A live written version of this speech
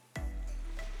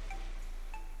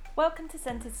Welcome to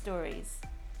Scented Stories.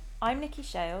 I'm Nikki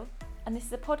Shale, and this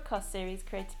is a podcast series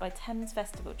created by Thames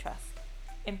Festival Trust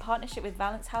in partnership with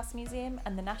Valence House Museum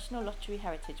and the National Lottery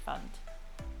Heritage Fund.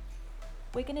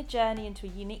 We're going to journey into a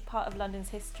unique part of London's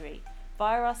history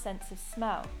via our sense of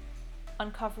smell,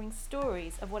 uncovering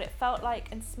stories of what it felt like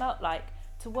and smelt like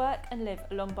to work and live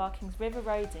along Barking's River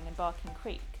Roding and Barking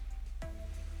Creek.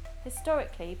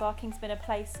 Historically, Barking's been a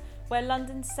place where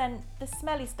London sent the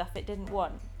smelly stuff it didn't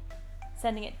want,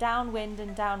 sending it downwind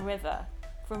and downriver,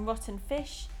 from rotten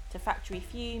fish to factory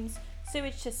fumes,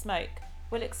 sewage to smoke.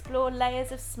 We'll explore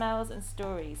layers of smells and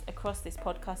stories across this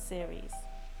podcast series.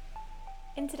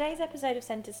 In today's episode of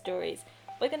Scented Stories,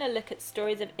 we're going to look at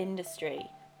stories of industry,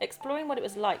 exploring what it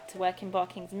was like to work in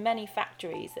Barking's many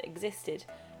factories that existed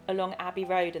along Abbey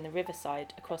Road and the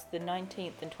riverside across the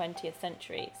 19th and 20th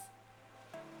centuries.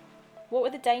 What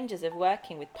were the dangers of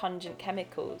working with pungent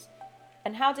chemicals?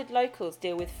 And how did locals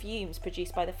deal with fumes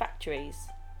produced by the factories?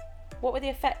 What were the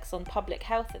effects on public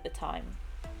health at the time?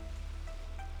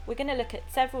 We're going to look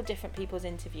at several different people's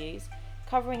interviews,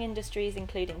 covering industries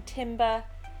including timber,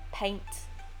 paint,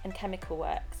 and chemical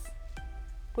works.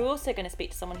 We're also going to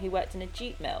speak to someone who worked in a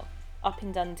jute mill up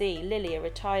in Dundee, Lily, a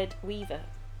retired weaver.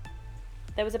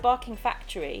 There was a Barking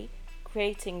factory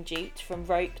creating jute from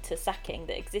rope to sacking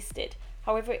that existed.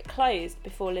 However, it closed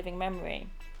before living memory.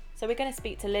 So we're going to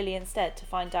speak to Lily instead to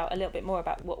find out a little bit more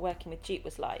about what working with jute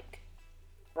was like.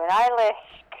 When I left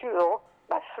school,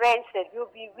 my friend said,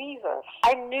 "You'll be weavers."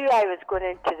 I knew I was going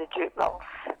into the jute mills.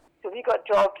 So we got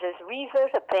jobs as weavers,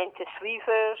 apprentice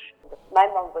weavers. My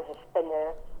mum was a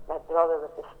spinner, my brother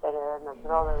was a spinner, my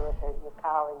brother was a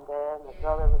calendar, my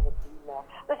brother was a beamer.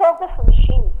 It was all different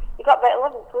machines. You got about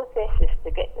 11 processes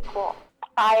to get the cloth.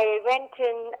 I went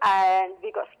in and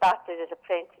we got started as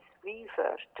apprentice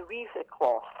weavers to weave the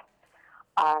cloth.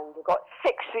 And we got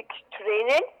 6 weeks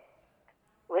training,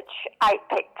 which I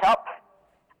picked up.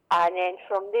 And then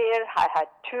from there, I had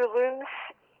 2 looms.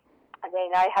 And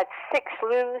then I had 6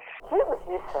 looms. It was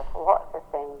used for lots of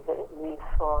things. It was made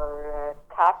for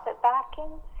carpet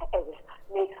backing. It was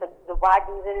made for the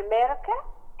wagons in America.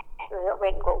 It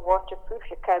went and got waterproof,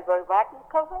 your cowboy wagon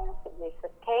covers. It made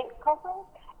for tent covers.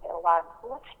 It allowed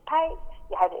hose pipe.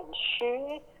 You had it in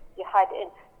shoes. You had it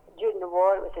in, during the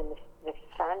war, it was in the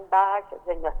sandbags. It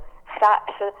was in the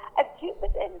sacks. So a jute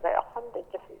was in about 100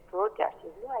 different projects.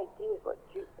 You have no idea what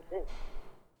jute was in.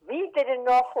 We did an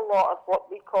awful lot of what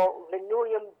we call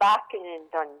linoleum backing in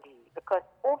Dundee, because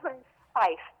over in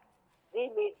Fife, they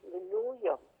made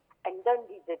linoleum, and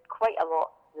Dundee did quite a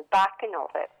lot of the backing of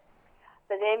it.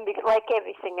 But then, like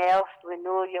everything else,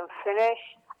 linoleum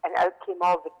finished, and out came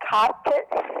all the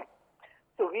carpets.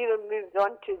 So we were moved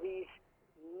on to these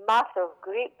massive,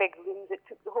 great big looms that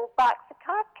took the whole backs of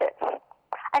carpets.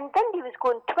 And Dundee was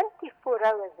going 24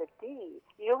 hours a day.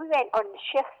 You know, we went on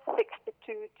shifts 6 to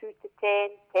 2, 2 to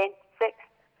 10, 10 to 6.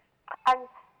 And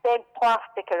then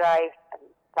plastic arrived, and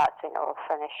that's when it all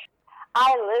finished.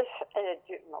 I live in a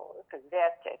jute mill,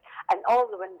 converted, and all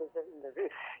the windows are in the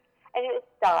roof. And it was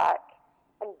dark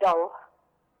and dull.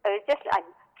 And it just, and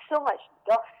so much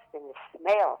dust and the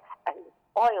smell and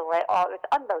oil. It was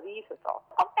unbelievable.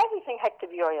 Everything had to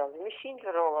be oiled. The machines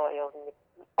were all oiled, and the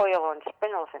oil on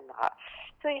spindles and that.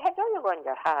 So you had oil on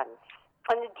your hands.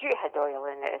 And the jute had oil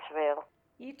in it as well.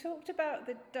 You talked about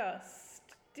the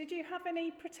dust. Did you have any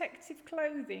protective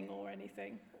clothing or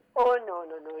anything? Oh, no.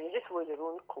 You just wore your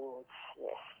own clothes,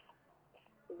 yes.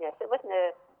 Yes, it wasn't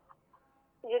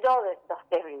you'd all this dust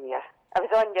everywhere. It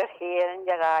was on your hair and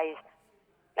your eyes.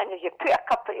 And if you put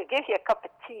it gave you a cup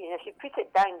of tea, and if you put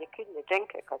it down, you couldn't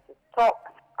drink it because the top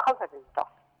was covered in dust.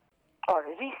 Or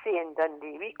as we say in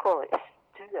Dundee, we call it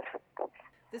stoor.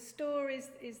 The store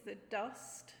is the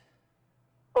dust.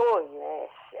 Oh yes,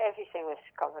 everything was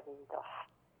covered in dust.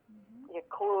 Mm-hmm. Your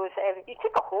clothes, you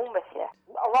took it home with you.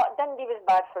 Dundee was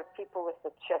bad for people with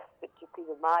the chest, but you could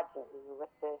imagine,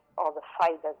 with all the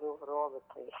fibres over all the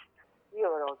place. We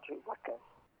were all jute workers.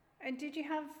 And did you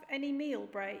have any meal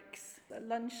breaks at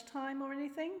lunchtime or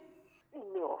anything?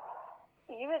 No.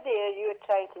 You were there, you were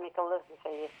trying to make a living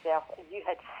for yourself, and you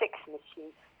had 6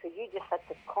 machines, so you just had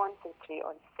to concentrate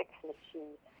on 6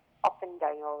 machines up and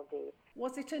down all day.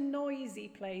 Was it a noisy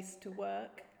place to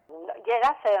work? Yeah,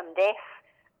 that's why I'm deaf.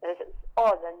 The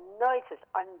noise is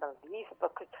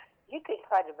unbelievable, because you could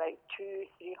have about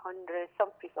 200-300, some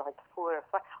people had 4 or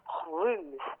 5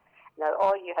 looms. Now,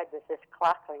 all you had was this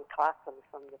clattering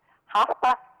from the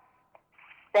 7:30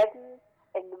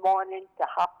 in the morning to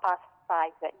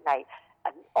 5:30 at night.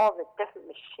 And all the different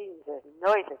machines, the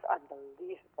noise is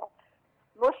unbelievable.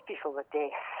 Most people were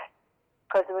deaf,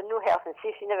 because there were no health and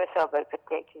safety. You never thought about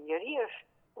protecting your ears.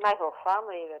 My whole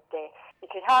family were deaf. You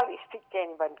could hardly speak to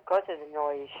anyone because of the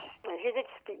noise. And if you did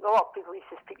speak, a lot of people used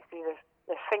to speak through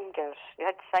their fingers. You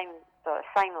had sign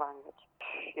language.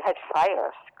 You had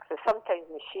fires, so sometimes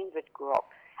machines would go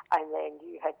up, and then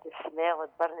you had the smell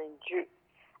of burning jute,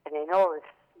 and then all the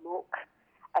smoke,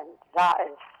 and that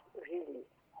is really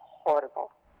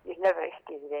horrible. You've never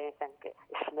experienced anything but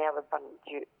the smell of burning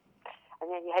jute.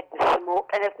 And then you had the smoke,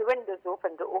 and if the windows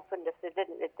opened, it opened. If they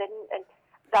didn't, it didn't, and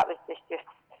that was just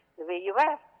the way you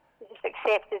were. You just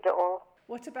accepted it all.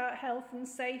 What about health and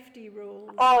safety rules?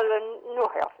 Oh, no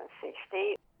health and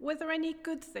safety. Were there any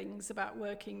good things about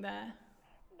working there?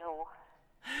 No.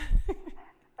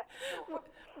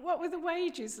 What were the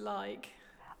wages like?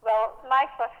 Well, my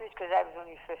first was because I was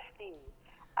only 15,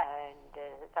 and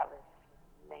that was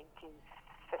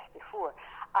 1954.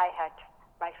 I had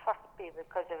my first pay,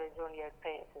 because I was only an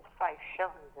apprentice, was 5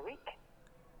 shillings a week.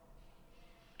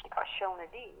 I got a shilling a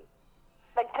day.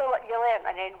 Until you learn,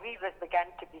 and then weavers began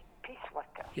to be piece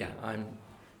workers. Yeah, I'm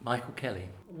Michael Kelly.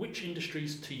 Which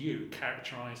industries to you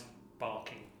characterise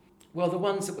Barking? Well, the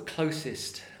ones that were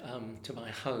closest to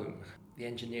my home, the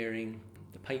engineering,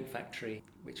 the paint factory,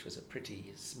 which was a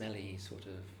pretty smelly sort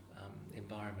of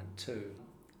environment too,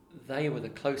 they were the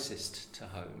closest to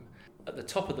home. At the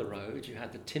top of the road, you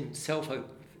had the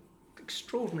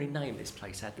extraordinary name this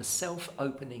place had, the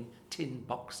Self-Opening Tin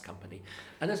Box Company.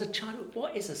 And as a child,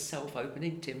 what is a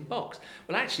self-opening tin box?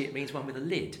 Well, actually, it means one with a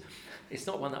lid. It's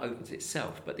not one that opens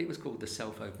itself, but it was called the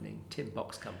Self-Opening Tin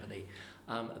Box Company.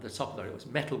 At the top of the road, it was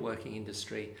metalworking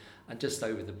industry, and just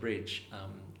over the bridge,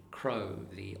 Crow,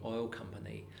 the oil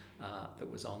company that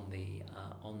was on the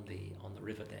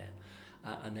river there,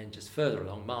 and then just further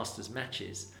along, Masters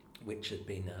Matches, which had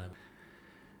been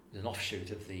an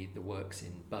offshoot of the works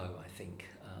in Bow, I think,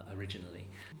 originally.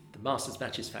 The Masters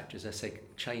Matches factory, as I say,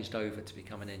 changed over to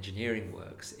become an engineering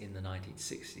works in the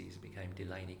 1960s. It became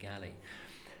Delaney Galley.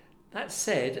 That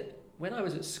said, when I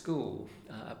was at school,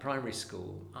 at primary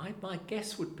school, my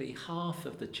guess would be half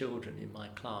of the children in my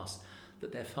class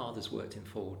that their fathers worked in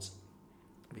Fords,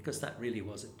 because that really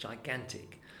was a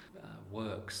gigantic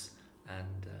works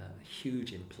and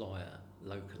huge employer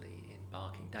locally in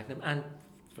Barking, Dagenham, and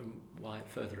from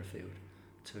further afield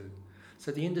too.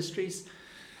 So the industries,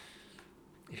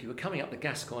 if you were coming up the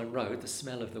Gascoigne Road, the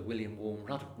smell of the William Warm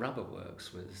rubber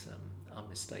works was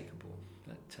unmistakable.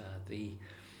 But the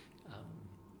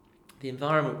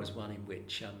environment was one in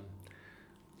which,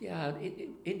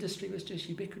 industry was just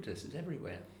ubiquitous. It was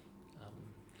everywhere.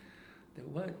 There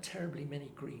weren't terribly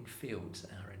many green fields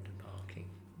at our end of Barking,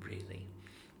 really.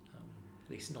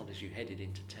 At least not as you headed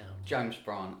into town. James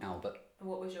Bryan Albert. And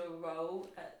what was your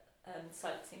role at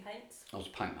Cycling Paints? I was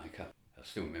a paint maker. I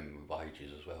still remember my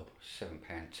wages as well,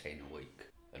 £7.10 a week.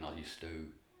 And I used to do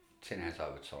 10 hours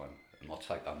overtime, and my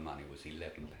take-home money was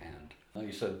 £11. I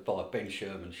used to buy a Ben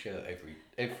Sherman shirt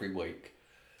every week,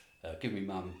 give me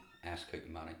mum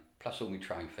housekeeping money, plus all my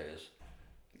train fares,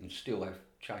 and still have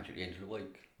change at the end of the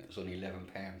week. It was only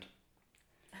 £11.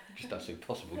 Just don't seem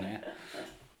possible now.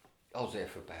 I was there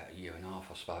for about a year and a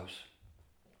half, I suppose,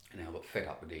 and I got fed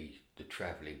up with the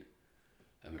travelling.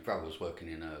 And my brother was working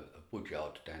in a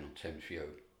woodyard down on Thames View,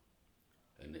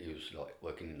 and he was like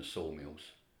working in the sawmills,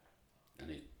 and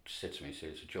he said to me, he said,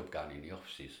 "There's a job going in the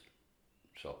offices."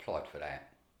 So I applied for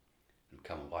that and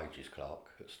became a wages clerk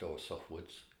at Store of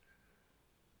Softwoods.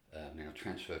 Then I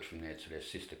transferred from there to their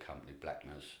sister company,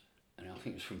 Blackmers, and I think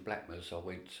it was from Blackmers I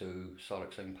went to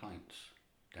Silex Paints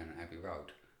down at Abbey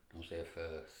Road. I was there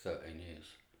for 13 years.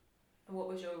 And what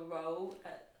was your role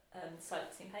at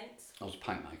Cycling Paints? I was a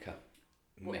paint maker.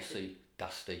 Messy,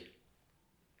 dusty,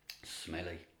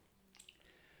 smelly,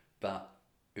 but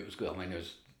it was good. I mean, there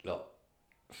was like,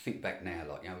 think back now,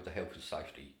 like, you know, with the health and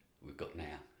safety we've got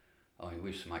now. I mean, we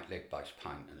used to make lead-based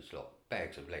paint, and it's like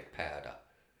bags of lead powder,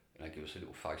 and they give us a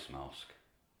little face mask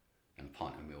and a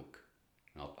pint of milk.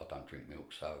 And I don't drink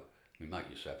milk, so my mate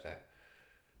used to have that,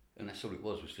 and that's all it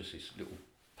was just this little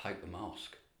paper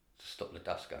mask to stop the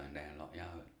dust going down, like, you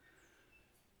know.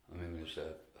 I mean, there was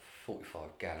a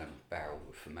 45-gallon barrel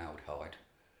with formaldehyde,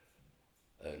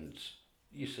 and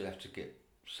you used to have to get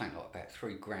something like about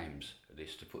 3 grams of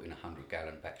this to put in a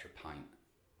 100-gallon batch of paint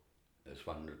as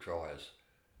one of the dryers.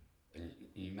 And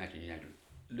you imagine you had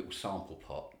a little sample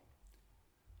pot,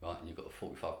 right, and you've got a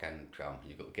 45-gallon drum, and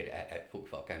you've got to get it out at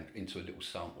 45 gallon into a little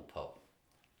sample pot.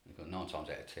 You've got 9 times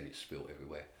out of 10 it's spilt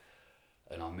everywhere.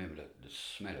 And I remember the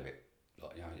smell of it,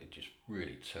 like, you know, it just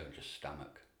really turned your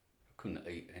stomach. I couldn't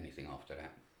eat anything after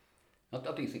that. I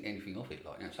didn't think anything of it,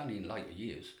 like, you know, it's only in later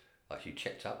years I actually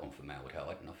checked up on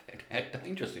formaldehyde, and I found how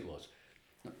dangerous it was.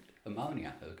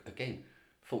 Ammonia, again,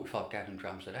 45-gallon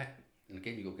drums of that, and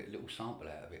again you got to get a little sample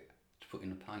out of it to put in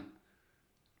the paint.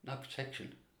 No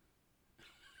protection.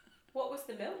 What was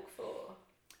the milk for?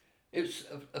 It was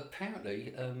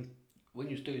apparently when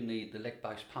you was doing the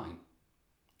lead-based paint,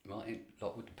 right,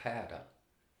 like with the powder,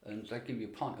 and they give you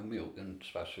a pint of milk and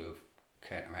supposed to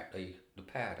counteract the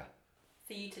powder.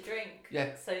 For you to drink?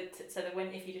 Yeah. So that when,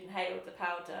 if you'd inhaled the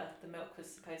powder, the milk was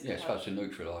supposed to Yeah, it's help? supposed to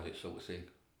neutralise it, sort of thing.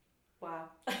 Wow.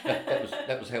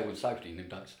 that was health and safety in them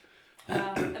days.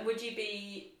 And would you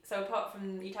be, so apart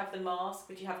from, you'd have the mask,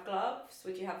 would you have gloves?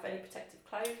 Would you have any protective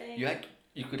clothing?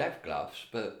 You could have gloves,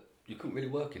 but you couldn't really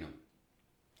work in them.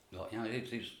 Like, you know,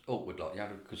 it's awkward, like, you know,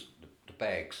 because the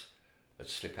bags would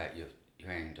slip out your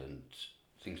hand and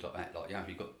things like that. Like, you know,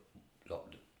 you've got, like,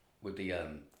 with the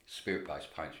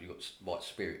spirit-based paints, you've got white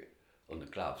spirit on the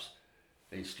gloves,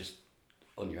 and it's just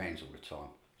on your hands all the time.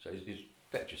 So it's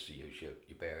better just to use your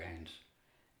bare hands.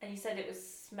 And you said it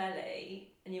was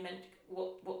smelly, and you meant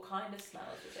what kind of smells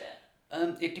was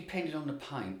it? It depended on the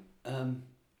paint.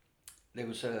 There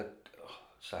was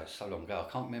so long ago,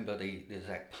 I can't remember the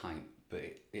exact paint, but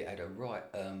it had a right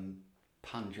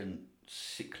pungent,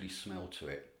 sickly smell to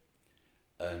it.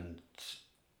 And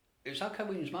it was okay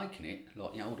when you was making it,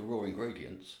 like, you know, all the raw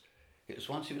ingredients. It was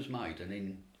once it was made, and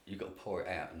then you got to pour it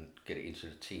out and get it into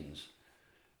the tins,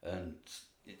 and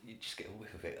you just get a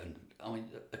whiff of it. And I mean,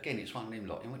 again, it's one of them,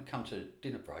 like, when it comes to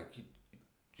dinner break,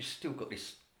 you still got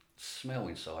this smell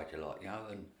inside you, like, you know,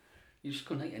 and you just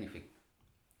couldn't eat anything.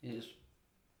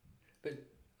 But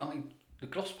I mean, the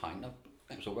gloss paint,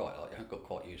 that was all right. Like, I got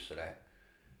quite used to that,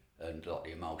 and like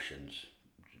the emulsions,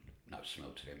 no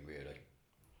smell to them really.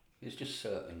 It's just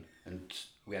certain, and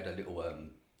we had a little it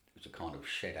was a kind of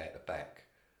shed out the back,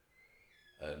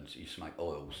 and you used to make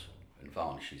oils and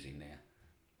varnishes in there,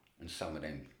 and some of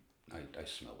them they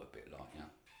smell a bit like, you know.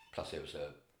 Plus there was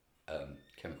a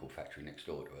chemical factory next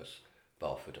door to us,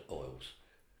 Barford Oils,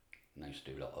 and they used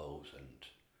to do like oils and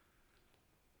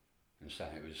so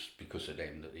it was because of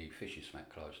them that the fishy smack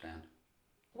closed down.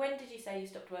 When did you say you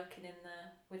stopped working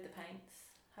with the paints?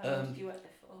 How long did you work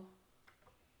there for?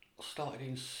 I started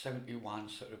in 71,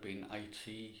 so it would have been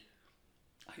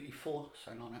 84,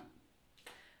 something like that.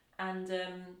 And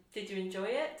did you enjoy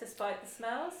it despite the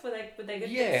smells? Were they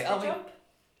good? Yeah, I mean,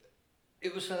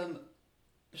 it was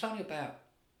only about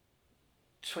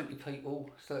 20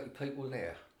 people, 30 people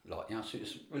there, like, you know, so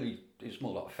it was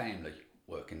more like a family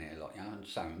working there, like, you know, and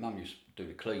so Mum used to do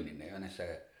the cleaning there, and that's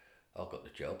how I got the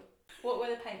job. What were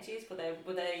the paints used for?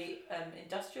 Were they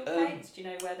industrial paints? Do you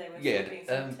know where they were being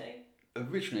sent to?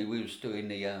 Originally we was doing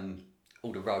the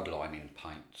all the road lining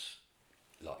paints,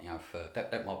 like, you know, for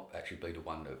that might actually be the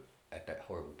one that had that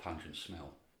horrible pungent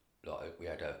smell. Like, we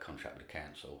had a contract with the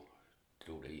council, did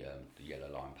all the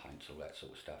yellow line paints, all that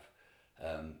sort of stuff,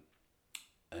 and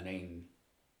then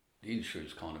the industry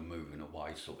was kind of moving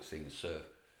away, sort of thing. So,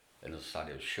 and as I say,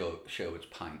 there was Sherwood's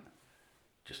paint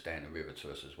just down the river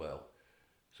to us as well.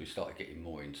 So we started getting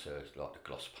more into like the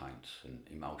gloss paints and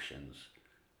emulsions.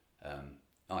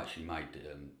 I actually made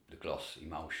the gloss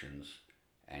emulsions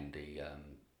and the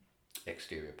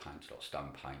exterior paints like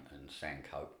stone paint and sand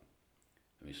coat,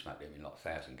 and we smoked them in like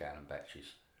 1,000-gallon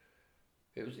batches.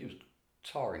 It was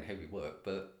tiring, heavy work,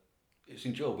 but it's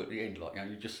enjoyable at the end. Like, you know,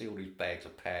 you just see all these bags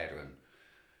of powder and,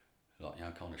 like, you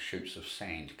know, kind of shoots of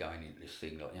sand going into this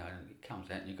thing, like, you know, and it comes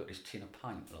out and you've got this tin of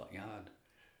paint, like, you know,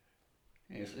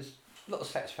 and there's a lot of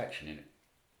satisfaction in it.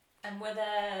 And were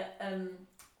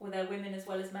there women as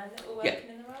well as men that were working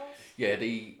in the roles? Yeah,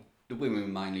 the women were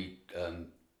mainly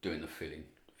doing the filling,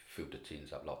 filled the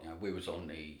tins up, like, you know, we was on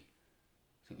the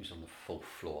 4th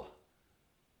floor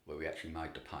where we actually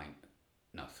made the paint,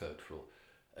 no, 3rd floor,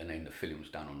 and then the filling was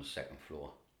done on the 2nd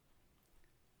floor.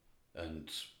 And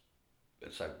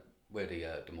so where the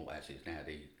malt house is now,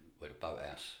 where the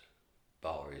boathouse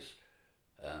bar is,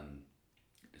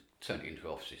 turned it into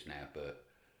offices now, but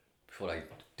before they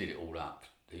did it all up,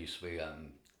 there used to be a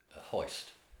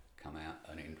hoist come out,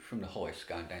 and then from the hoist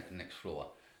going down to the next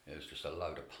floor, there was just a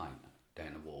load of paint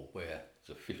down the wall, where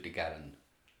there's a 50-gallon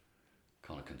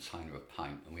kind of container of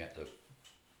paint, and we had to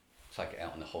take it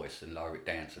out on the hoist and lower it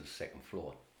down to the 2nd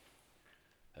floor.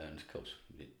 And of course,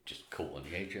 it just caught on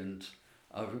the edge and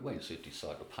over it went, so it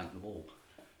decided to paint the wall.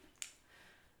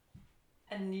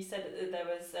 And you said that there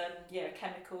was a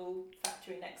chemical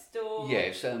factory next door. Yeah,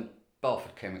 it's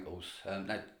Barford Chemicals.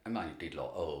 They mainly did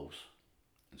like oils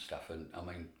and stuff, and I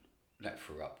mean that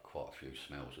threw up quite a few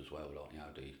smells as well, like, you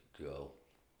know, the oil,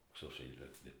 obviously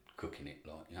the cooking it,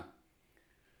 like, you know.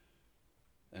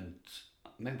 And I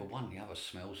remember one of the other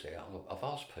smells there. I've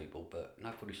asked people, but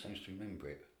nobody seems to remember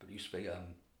it. But it used to be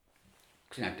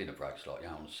because, you know, dinner breaks, like, you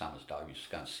know, on a summer's day, we used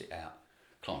to go and sit out,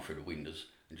 climb through the windows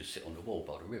and just sit on the wall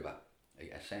by the river,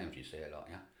 eat our sandwiches there, like,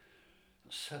 yeah.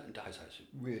 On certain days, there was a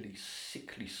really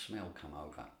sickly smell come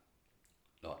over,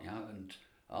 like, you know, and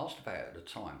I asked about it at the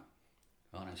time,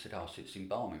 and I said, oh, it's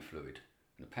embalming fluid,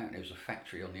 and apparently there was a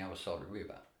factory on the other side of the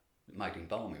river that made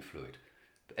embalming fluid,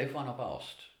 but everyone I've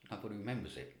asked, nobody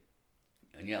remembers it,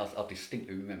 and yeah, I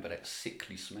distinctly remember that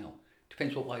sickly smell.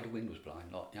 Depends what way the wind was blowing,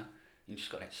 like, yeah, you just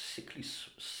got that sickly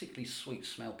sweet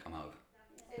smell come over.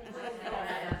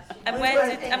 And where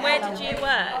did you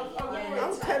work?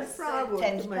 Oh, Thames Plywood.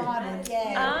 Thames Plywood,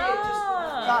 yeah.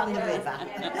 Ah. Right on the river.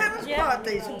 That was quite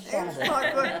decent. It was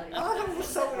quite good. I always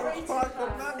thought it was quite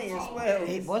good money as well.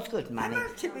 It was good money. How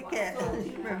much did we get?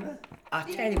 Remember? I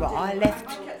tell you what, I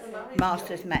left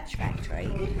Masters Match Factory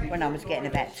when I was getting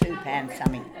about £2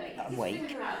 something a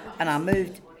week, and I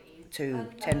moved to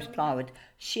Thames Plywood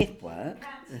shift work,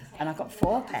 and I got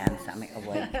 £4 something a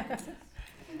week.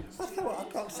 I thought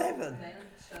I got 7.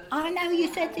 I know you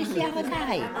said this the other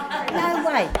day. No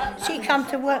way. She come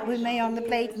to work with me on the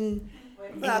bleeding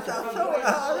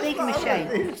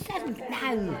machine. 7?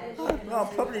 No. Well,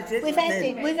 I probably didn't.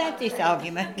 We've had this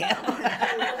argument, girl.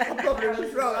 I probably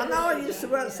was wrong. I know I used to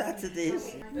work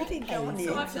Saturdays. I didn't go on the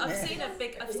So I've internet. seen a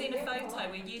photo.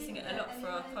 We're using it a lot for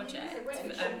our project of the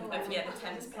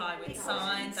Thames Plywood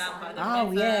sign down by the Oh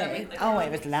river. yeah,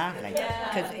 it was lovely.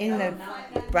 Because in the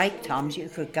break times you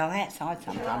could go outside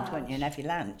sometimes, wouldn't you, and have your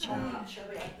lunch.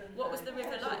 What was the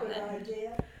river like then?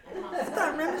 I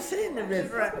don't remember seeing the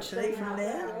river actually from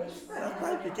there. I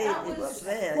suppose we did. It was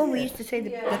there. Well, we yeah. used to see the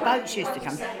boats used to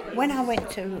come. When I went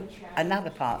to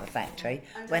another part of the factory,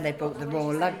 where they brought the raw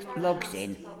logs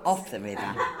in off the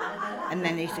river, and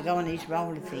then they used to go on these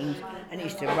roller things, and they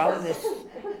used to roll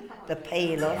the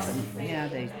peel off, and you know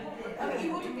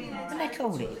what do they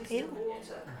call it? Peel?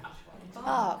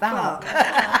 Bark.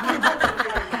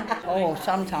 Or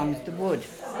sometimes the wood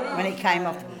when it came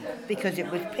off, because it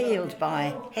was peeled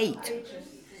by heat.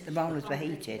 The rollers were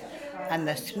heated, and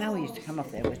the smell used to come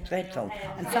off there was dreadful.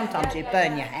 And sometimes you'd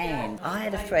burn your hand. I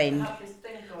had a friend,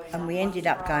 and we ended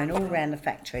up going all around the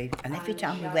factory, and every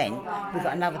time we went, we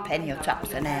got another penny or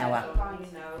tuppence an hour.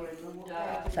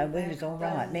 So we was all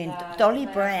right. Me and Dolly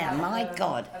Brown, my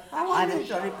God. I knew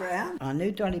Dolly Brown. I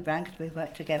knew Dolly Brown because we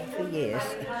worked together for years,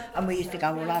 and we used to go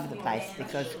all over the place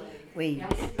because we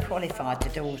qualified to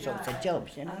do all sorts of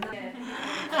jobs, you know.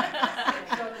 I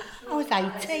was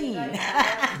 18.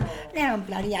 Now I'm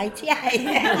bloody 88.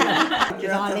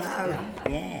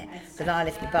 Because I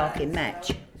left the Barking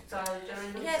Match.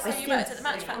 Yeah, so you worked at the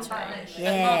match factory?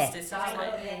 Yeah. Masters, did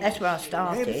you say? That's where I It was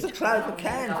started. the Clover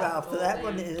Cans after that,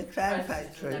 wasn't it? The Crown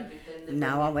Factory.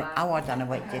 No, I don't know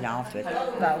what it did afterwards.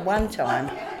 But one time,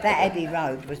 that Abbey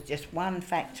Road was just one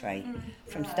factory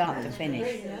from start to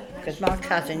finish. Because my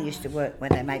cousin used to work where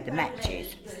they made the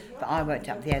matches, but I worked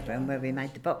up the other end where we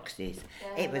made the boxes.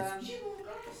 It was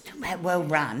well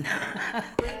run.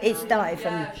 It started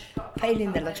from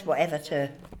peeling the logs, whatever, to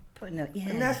putting it. Yeah.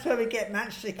 And that's where we get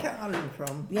Matchstick Ireland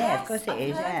from. Yeah, of course it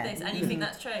is. I Yeah. love this. And you think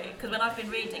that's true? Because when I've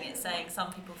been reading it saying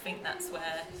some people think that's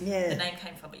where Yeah. the name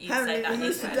came from, but you say Apparently that we is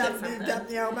used to where dump, it's from. dump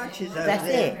the old matches over That's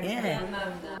there. it. Yeah.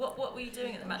 What were you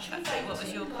doing at the match factory? What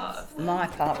was your part of My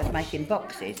part was making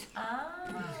boxes.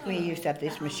 We used to have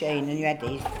this machine, and you had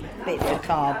these bits of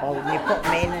cardboard, and you put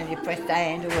them in, and you pressed the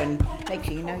handle, and next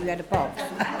thing you know, you had a box.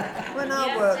 When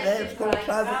I worked there, it was called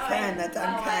Clover Can. They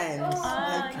done cans.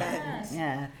 Made cans.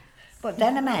 Yeah. But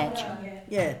then a match.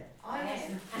 Yeah.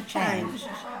 Changed.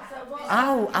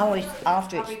 Oh, it's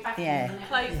after it's, yeah.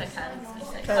 Clover cans? You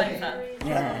say Clover. Clover.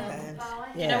 Yeah. Cans.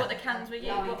 Do you know Yeah. what the cans were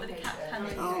used? What were the cans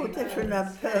used? Oh, different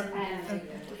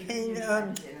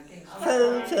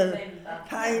food and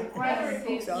paint and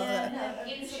things like that.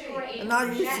 And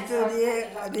I used to do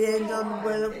the end on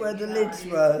where the lids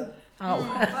were.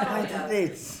 Oh. Painted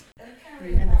lids.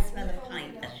 And the smell of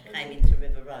paint as you came into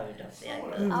River Road off the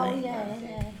A-road. Oh yeah,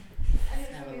 yeah.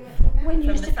 From When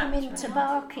you used the to come factory. into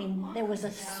Barking, there was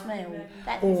a smell.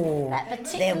 That Oh,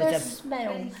 particular there was a-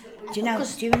 smell. Do you know,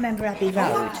 do you remember Abbey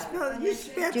Road? No, it used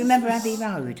to be Do you remember Abbey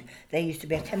Road? There used to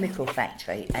be a chemical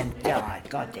factory, and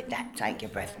God, did that take your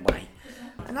breath away.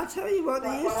 And I tell you what,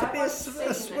 there used to be a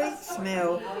sweet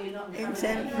smell in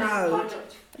Thames Road.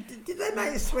 Did they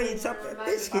make sweets up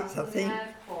biscuits, I think?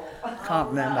 Can't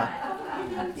remember.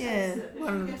 Yeah,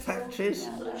 one of the factories.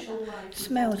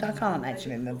 Smells, I can't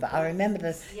actually remember, but I remember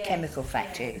the chemical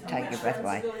factory, it would take your breath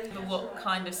away. But what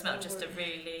kind of smell? Just a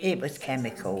really... It was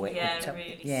chemical. Yeah, would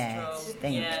really yeah, strong,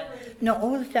 stink. yeah. Not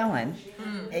all the time.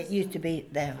 It used to be,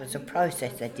 there was a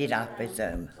process they did, I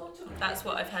presume. That's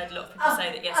what I've heard a lot of people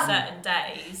say, that yes, certain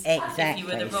days, if you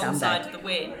were the wrong side of the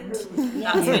wind, that's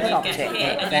when you get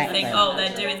hit and you think, oh,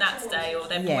 they're doing that today, or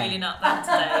they're boiling up that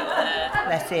today, or they're...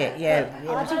 That's it, yeah.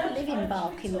 I didn't live in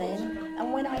Barking then,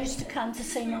 and when I used to come to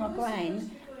see my gran,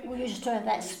 we used to have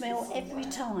that smell every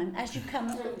time. As you come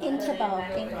into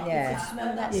Barking, you could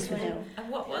smell that smell. And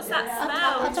what was that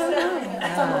smell? I don't know.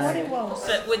 I don't know what it was.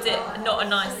 But was it not a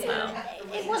nice smell?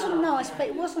 It wasn't nice, but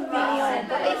it wasn't really old,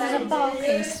 but it was a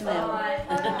Barking smell.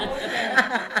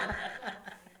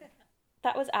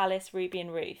 That was Alice, Ruby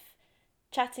and Ruth,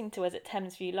 chatting to us at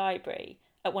Thamesview Library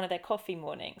at one of their coffee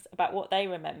mornings about what they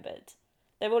remembered.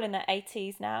 They're all in their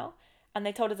 80s now, and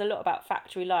they told us a lot about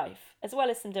factory life, as well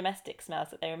as some domestic smells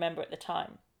that they remember at the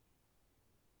time.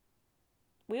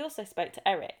 We also spoke to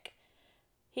Eric.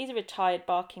 He's a retired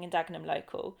Barking and Dagenham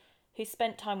local who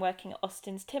spent time working at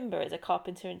Austin's Timber as a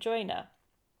carpenter and joiner.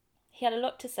 He had a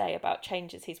lot to say about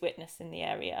changes he's witnessed in the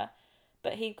area,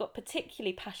 but he got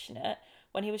particularly passionate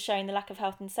when he was showing the lack of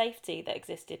health and safety that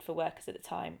existed for workers at the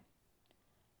time.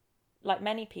 Like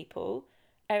many people,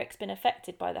 Eric's been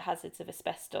affected by the hazards of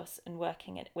asbestos and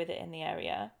working with it in the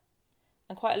area.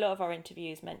 And quite a lot of our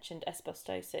interviews mentioned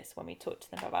asbestosis when we talked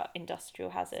to them about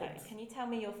industrial hazards. Sorry, can you tell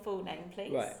me your full name,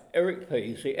 please? Right, Eric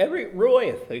Feasey. Eric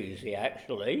Roy Feasey,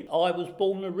 actually. I was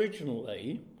born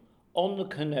originally on the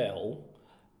canal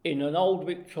in an old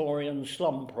Victorian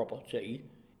slum property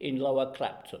in Lower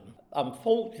Clapton.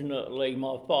 Unfortunately,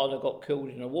 my father got killed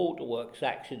in a waterworks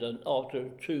accident after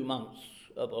 2 months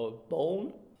of I was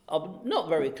born. I'm not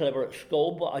very clever at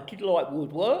school, but I did like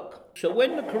woodwork. So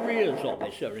when the careers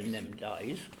officer in them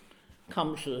days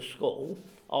comes to the school,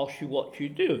 asks you what you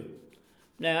do.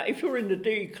 Now, if you're in the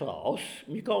D class,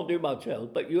 you can't do much else,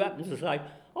 but you happen to say,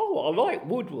 oh, I like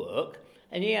woodwork,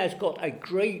 and he has got a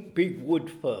great big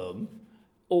wood firm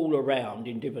all around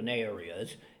in different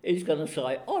areas, he's going to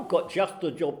say, I've got just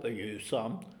the job for you,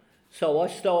 son. So I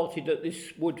started at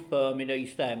this wood firm in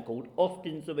East Ham called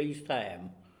Austin's of East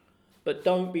Ham. But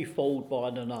don't be fooled by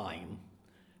the name,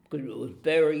 because it was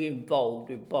very involved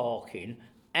with Barking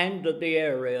and the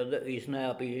area that is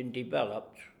now being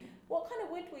developed. What kind of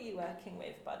wood were you working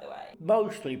with, by the way?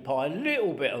 Mostly pine, a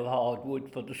little bit of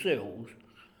hardwood for the sills,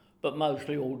 but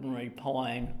mostly ordinary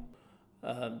pine.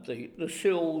 The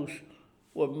sills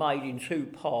were made in 2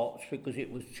 parts because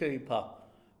it was cheaper.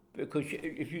 Because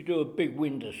if you do a big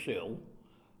window sill,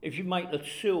 if you make the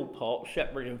sill part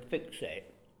separate and fix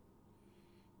it,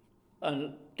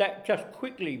 and that just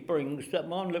quickly brings that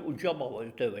one little job I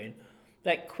was doing,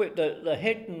 that quick the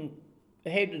head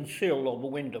and sill of the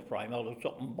window frame, on the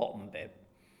top and bottom bit.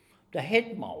 The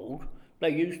head mould they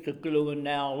used to glue and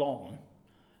nail on.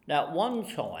 Now at one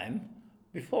time,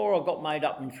 before I got made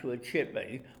up into a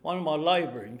chippy, one of my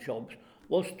labouring jobs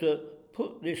was to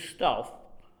put this stuff,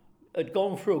 had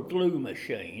gone through a glue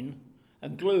machine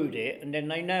and glued it, and then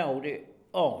they nailed it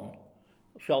on.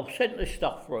 So I sent this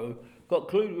stuff through, got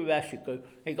glued with acid glue,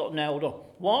 it got nailed on.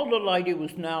 While the lady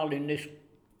was nailing this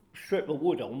strip of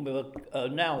wood on with a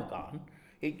nail gun,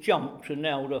 it jumped and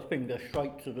nailed her finger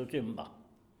straight to the timber.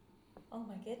 Oh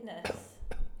my goodness.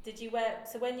 Did you wear,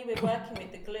 so when you were working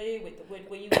with the glue, with the wood,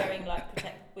 were you wearing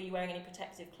were you wearing any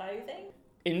protective clothing?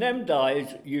 In them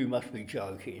days, you must be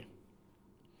joking.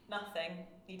 Nothing.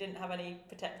 You didn't have any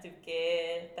protective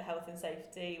gear, the health and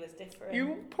safety was different?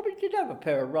 You probably did have a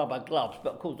pair of rubber gloves,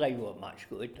 but of course they weren't much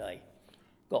good. They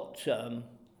got, the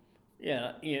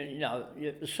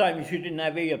same as you didn't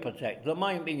have ear protect. The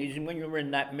main thing is when you're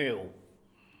in that mill,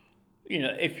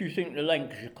 if you think the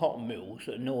Lancashire cotton mills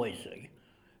are noisy,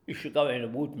 you should go in a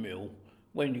wood mill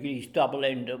when you get these double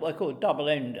ender, what I call a double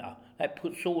ender, that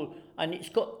puts all, and it's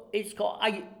got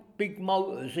 8 big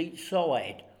motors each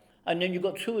side. And then you've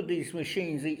got 2 of these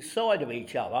machines each side of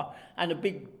each other and a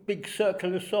big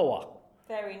circular saw.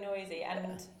 Very noisy.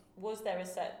 And was there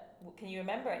can you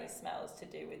remember any smells to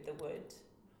do with the wood?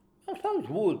 I suppose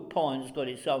wood, pine's got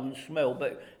its own smell,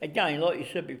 but again, like you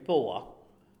said before,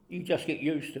 you just get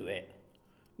used to it.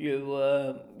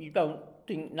 You don't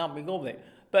think nothing of it.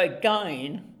 But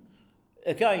again,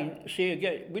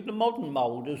 with the modern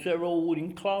moulders, they're all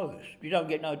enclosed. You don't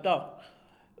get no dust.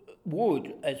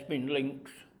 Wood has been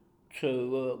linked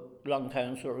to lung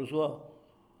cancer as well.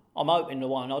 I'm hoping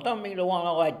I don't think the one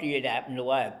I did happen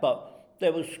to have, but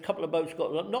there was a couple of boats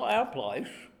got, not our place,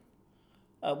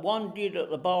 one did at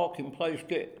the Barking place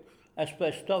get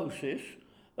asbestosis,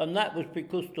 and that was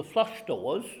because the flush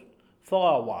doors,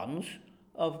 fire ones,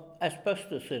 have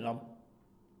asbestos in them.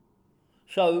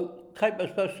 So Cape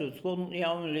Asbestos wasn't the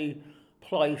only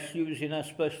place using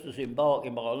asbestos in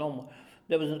Barking by a long way.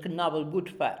 There was another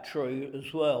wood factory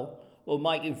as well, or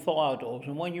making fire doors,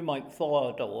 and when you make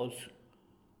fire doors,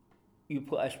 you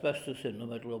put asbestos in the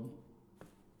middle of them.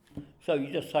 So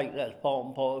you just take that as part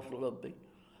and parcel of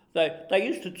it. They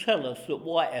used to tell us that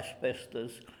white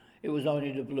asbestos, it was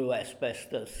only the blue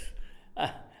asbestos.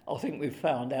 I think we've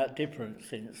found out different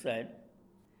since then.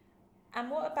 And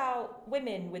what about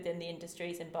women within the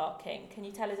industries in Barking? Can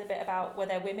you tell us a bit about, were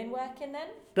there women working then?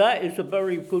 That is a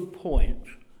very good point,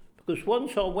 because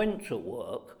once I went to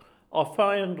work, I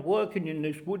found working in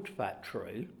this wood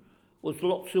factory was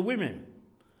lots of women,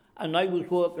 and they was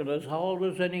working as hard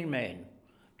as any men.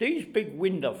 These big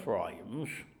window frames,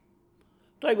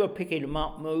 they were picking them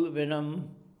up, moving them,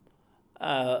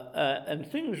 and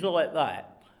things like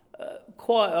that.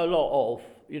 Quite a lot of,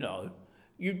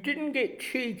 You didn't get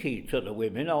cheeky to the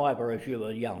women either as you were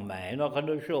a young man, I can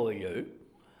assure you.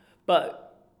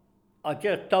 But I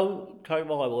just don't take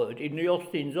my word. In the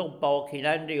Austins of Barking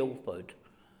and Ilford,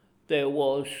 there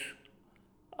was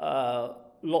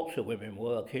lots of women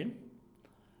working.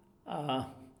 I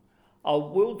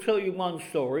will tell you one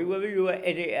story, whether you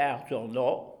edit it out or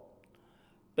not,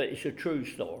 but it's a true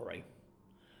story.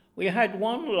 We had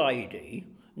one lady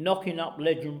knocking up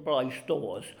Legend Place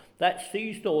doors. That's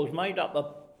these doors made up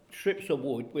of strips of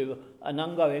wood with an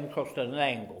ongoing cross at an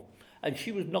angle. And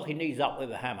she was knocking these up with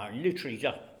a hammer and literally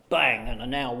just bang, and a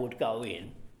nail would go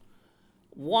in.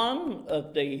 One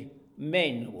of the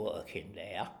men working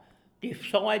there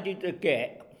decided to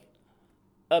get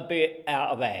a bit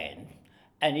out of hand,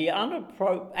 and he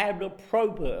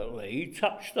inappropriately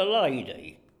touched the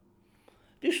lady.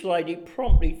 This lady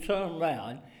promptly turned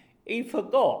round. He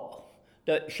forgot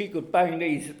that she could bang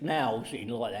these nails in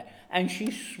like that, and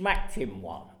she smacked him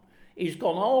one. He's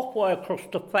gone halfway across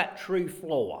the factory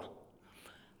floor.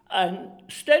 And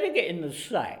instead of getting the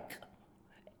sack,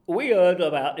 we heard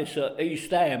about this at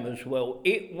East Ham as well.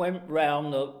 It went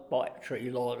round the factory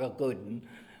like a good one,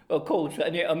 of course,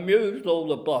 and it amused all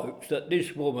the blokes that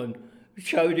this woman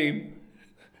showed him,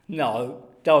 no,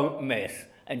 don't mess,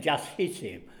 and just hit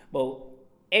him. Well,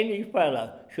 any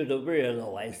fella should have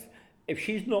realised if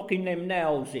she's knocking them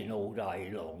nails in all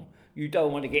day long, you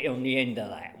don't want to get on the end of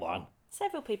that one.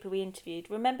 Several people we interviewed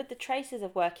remembered the traces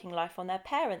of working life on their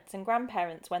parents and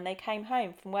grandparents when they came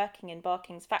home from working in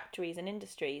Barking's factories and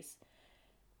industries.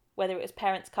 Whether it was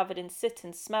parents covered in soot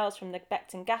and smells from the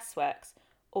Beckton gasworks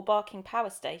or Barking Power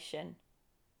Station.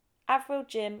 Avril,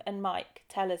 Jim and Mike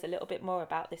tell us a little bit more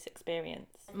about this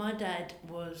experience. My dad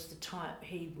was the type,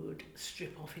 he would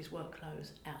strip off his work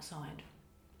clothes outside.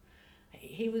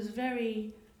 He was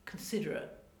very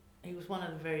considerate. He was one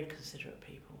of the very considerate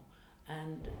people.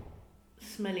 And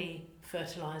smelly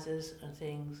fertilisers and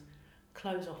things,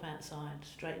 clothes off outside,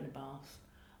 straight in the bath,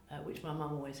 which my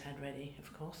mum always had ready,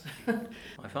 of course.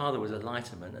 My father was a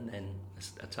lighterman and then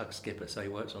a tug skipper, so he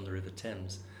worked on the River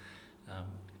Thames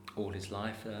all his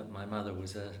life. My mother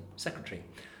was a secretary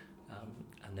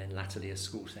and then latterly a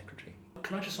school secretary.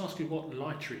 Can I just ask you what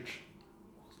lighterage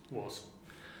was?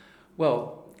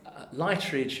 Well,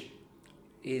 lighterage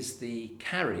is the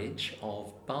carriage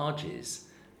of barges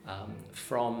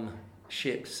from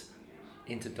ships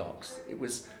into docks.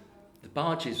 The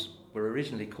barges were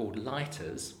originally called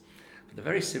lighters for the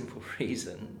very simple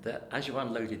reason that as you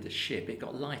unloaded the ship, it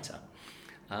got lighter.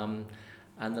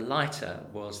 And the lighter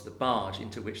was the barge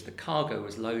into which the cargo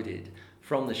was loaded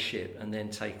from the ship and then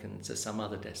taken to some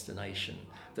other destination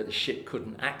that the ship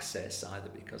couldn't access, either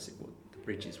because the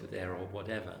bridges were there or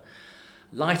whatever.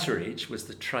 Lighterage was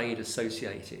the trade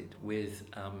associated with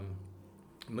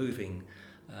moving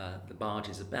the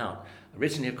barges about.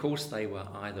 Originally, of course, they were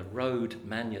either rowed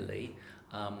manually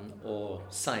or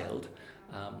sailed,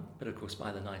 but of course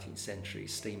by the 19th century,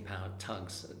 steam-powered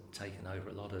tugs had taken over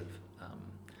a lot of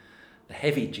the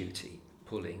heavy-duty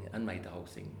pulling and made the whole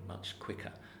thing much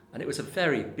quicker. And it was a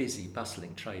very busy,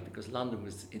 bustling trade because London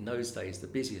was, in those days, the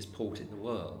busiest port in the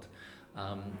world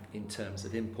in terms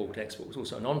of import-export. It was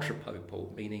also an entrepot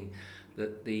port, meaning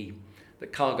that the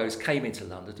cargoes came into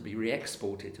London to be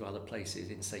re-exported to other places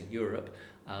in, say, Europe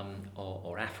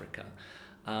or Africa.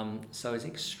 So it's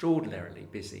extraordinarily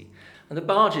busy. And the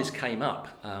barges came up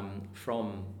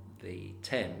from the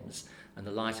Thames, and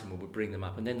the lightermen would bring them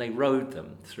up, and then they rowed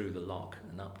them through the lock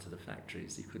and up to the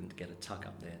factories. You couldn't get a tug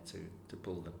up there to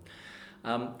pull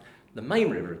them. The main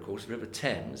river, of course, the River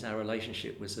Thames, our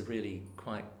relationship was a really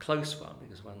quite close one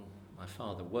because when my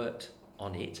father worked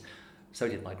on it, so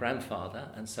did my grandfather,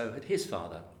 and so had his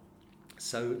father.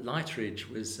 So lighterage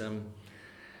was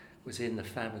in the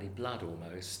family blood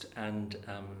almost, and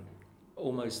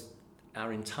almost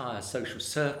our entire social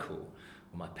circle,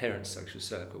 or my parents' social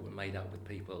circle, were made up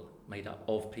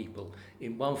of people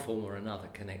in one form or another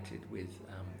connected with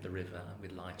the river and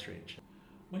with lighterage.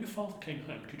 When your father came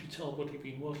home, could you tell what he'd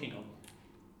been working on?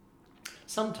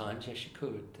 Sometimes, yes, you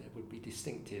could. There would be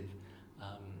distinctive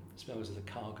smells of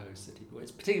the cargoes that he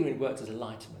worked, particularly when he worked as a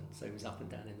lighterman, so he was up and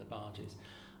down in the barges.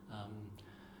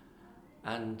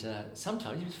 And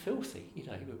sometimes he was filthy. You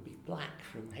know, he would be black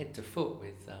from head to foot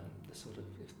with the sort of,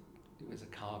 if it was a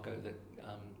cargo that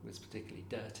was particularly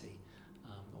dirty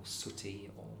or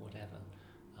sooty or whatever.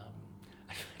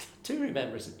 I do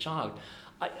remember as a child,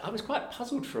 I was quite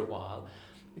puzzled for a while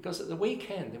because at the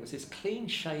weekend there was this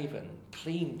clean-shaven,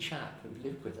 clean chap who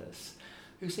lived with us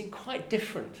who seemed quite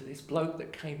different to this bloke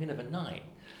that came in of a night.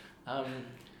 And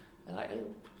I,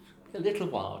 a little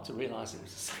while to realise it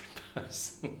was the same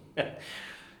person.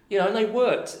 You know, and they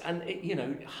worked, and you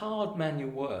know, hard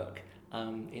manual work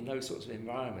in those sorts of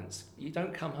environments. You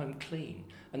don't come home clean,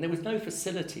 and there was no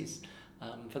facilities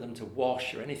for them to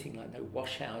wash or anything like no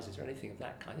wash houses or anything of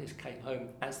that kind. They just came home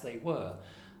as they were,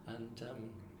 and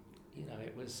you know,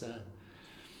 it was.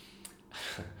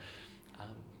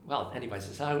 Well, anyways,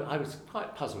 so I was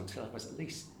quite puzzled till I was at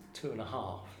least 2.5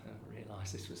 and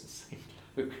realised this was the same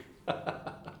bloke.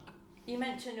 You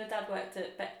mentioned your dad worked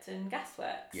at Beckton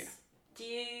Gasworks. Yeah. Do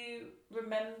you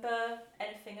remember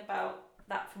anything about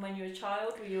that from when you were a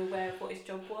child? Were you aware of what his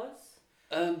job was?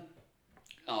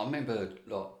 I remember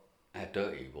like how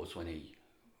dirty he was when he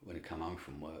come home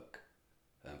from work,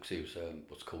 because he was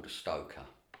what's called a stoker,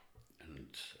 and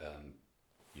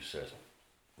used to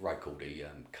rake all the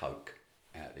coke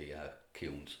out of the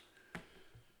kilns,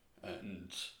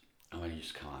 and when he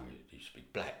used to come home, he used to be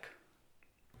black.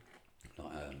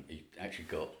 Like he actually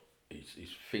got his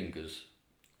fingers,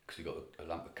 because he got a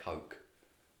lump of coke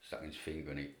stuck in his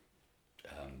finger, and it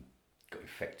got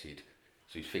infected,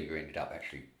 so his finger ended up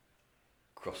actually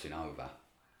crossing over,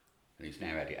 and he's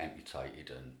now had it amputated,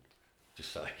 and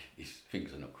just so his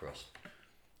fingers are not crossed.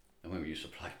 And when we used to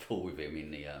play pool with him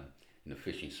in the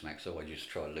fishing smacks, so I used to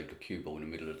try to leave the cue ball in the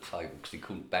middle of the table because he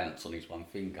couldn't balance on his one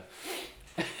finger.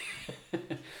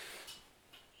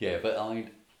 Yeah, but I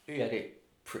mean, he had it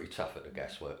pretty tough at the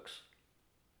gasworks.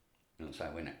 And so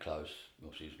when that closed,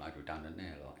 obviously he was made redundant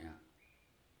there, like, yeah.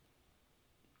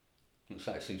 And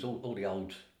so it seems all the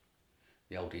old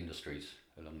industries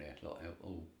along there, like,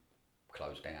 all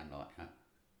closed down, like, yeah,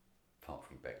 apart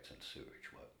from Beckton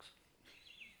Sewerage Works.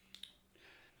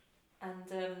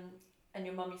 And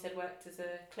your mum, you said, worked as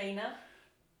a cleaner?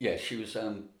 Yeah, she was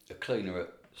a cleaner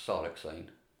at Silexine.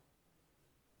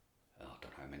 I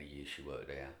don't know how many years she worked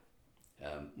there.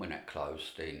 When that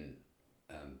closed, in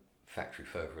factory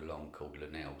further along called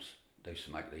Linnell's, they used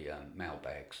to make the mail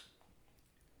bags,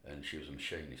 and she was a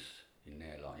machinist in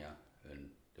there, like, yeah,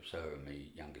 and there was her and my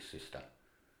youngest sister,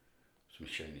 was a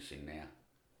machinist in there.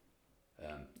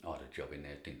 I had a job in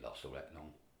there, didn't last all that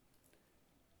long.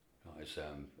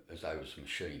 As I was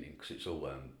machining, because it's all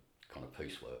kind of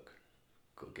piecework,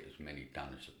 got to get as many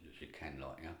done as you can,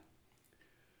 like, yeah.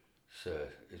 So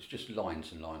it's just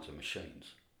lines and lines of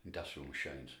machines, industrial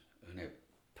machines, and they're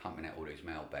pumping out all these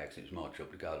mail bags. It was my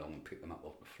job to go along and pick them up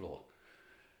off the floor,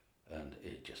 and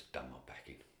it just done my back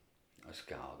in. I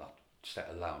sat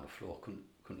alone on the floor,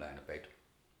 couldn't lay in a bed,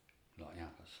 like, yeah.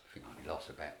 I think I only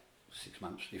lasted about 6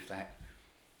 months, if that.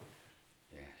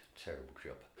 Yeah, terrible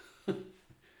job.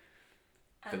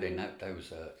 But then that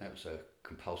was a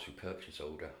compulsory purchase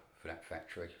order for that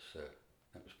factory, so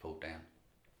that was pulled down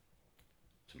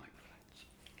to make flats.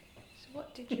 So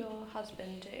what did your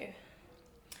husband do?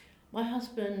 My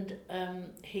husband,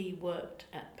 he worked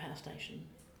at the power station.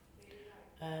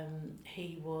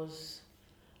 He was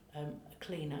a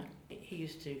cleaner. He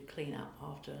used to clean up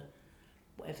after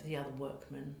whatever the other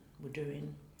workmen were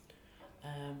doing.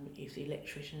 If the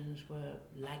electricians were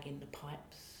lagging the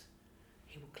pipes,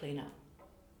 he would clean up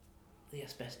the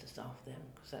asbestos off them,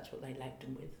 because that's what they lagged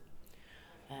them with.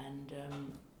 And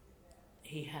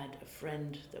he had a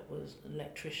friend that was an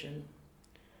electrician,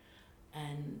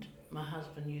 and my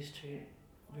husband used to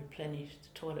replenish the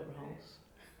toilet rolls.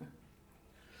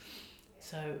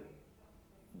 So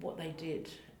what they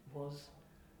did was,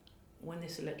 when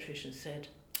this electrician said,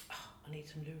 "Oh, I need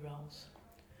some loo rolls,"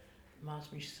 my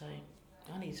husband used to say,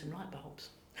 "I need some light bulbs."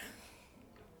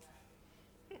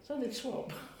 So they'd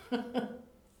swap.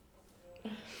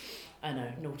 I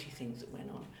know, naughty things that went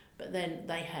on. But then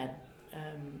they had,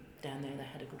 down there, they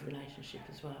had a good relationship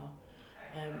as well.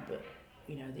 But,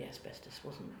 you know, the asbestos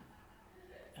wasn't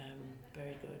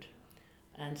very good.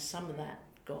 And some of that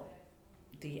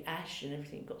the ash and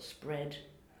everything got spread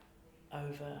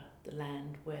over the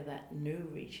land where that new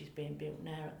reach is being built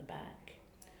now at the back.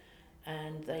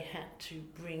 And they had to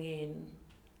bring in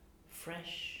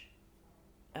fresh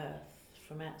earth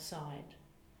from outside.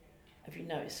 Have you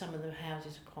noticed some of the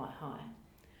houses are quite high?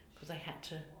 Because they had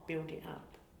to build it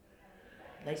up.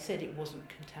 They said it wasn't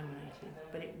contaminated,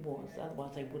 but it was,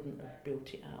 otherwise they wouldn't have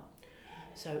built it up.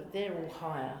 So they're all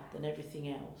higher than everything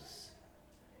else.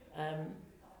 And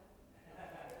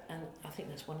I think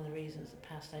that's one of the reasons the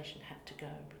power station had to go,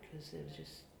 because there was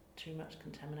just too much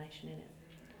contamination in it.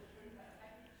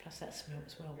 Plus that smell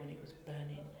as well when it was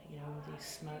burning, you know, all the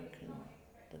smoke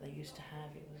that they used to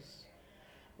have, it was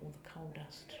all the coal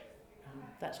dust.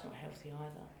 That's not healthy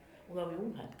either. Although we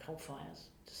all had coal fires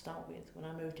to start with. When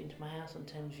I moved into my house on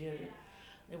Thames View,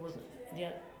 there wasn't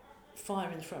fire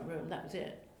in the front room, that was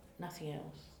it, nothing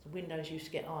else. The windows used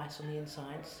to get ice on the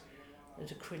insides. There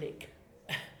was acrylic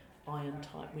iron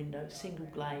type windows, single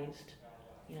glazed,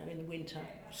 you know, in the winter,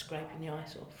 scraping the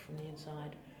ice off from the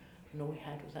inside. And all we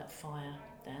had was that fire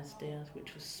downstairs,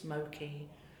 which was smoky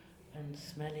and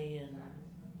smelly,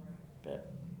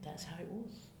 but that's how it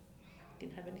was.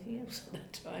 Didn't have anything else at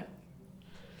that time.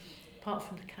 Apart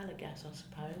from the colour gas, I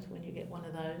suppose, when you get one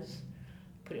of those,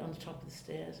 put it on the top of the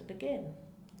stairs, and again,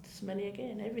 smelly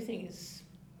again. Everything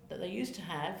that they used to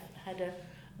have had a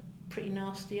pretty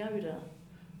nasty odour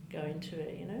going to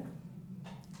it, you know.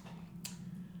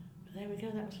 But there we go,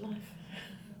 that was life.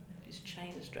 It's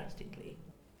changed drastically.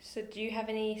 So do you have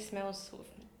any smells sort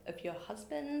of your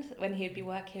husband when he would be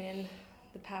working in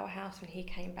the powerhouse when he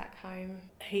came back home?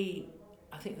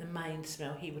 I think the main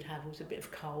smell he would have was a bit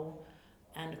of coal,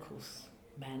 and of course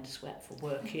man sweat for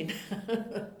working.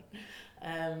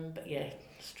 But yeah,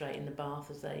 straight in the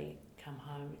bath as they come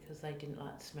home, because they didn't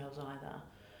like the smells either.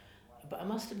 But I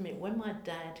must admit, when my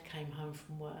dad came home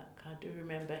from work, I do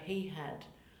remember he had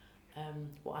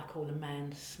what I call a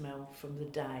man's smell from the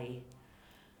day.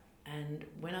 And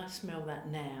when I smell that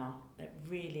now, it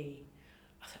really,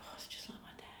 I thought, oh, it's just like my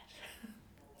dad.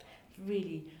 It's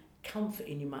really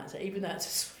comforting, you might say, even though it's a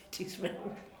sweaty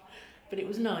smell. But it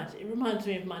was nice. It reminds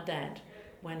me of my dad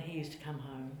when he used to come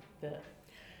home. But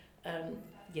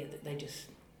yeah, they just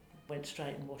went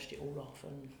straight and washed it all off,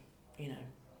 and you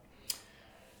know,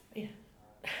 yeah,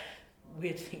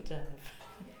 weird thing to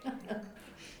have.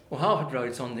 Well, Hertford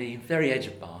Road's on the very edge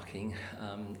of Barking.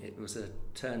 It was a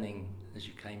turning as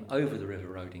you came over the River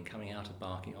Road in coming out of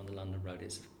Barking on the London Road.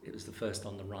 It was the first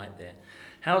on the right there.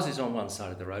 Houses on one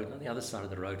side of the road, and on the other side of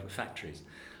the road were factories.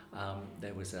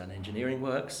 There was an engineering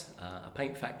works, a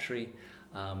paint factory,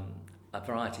 a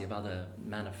variety of other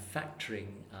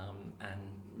manufacturing and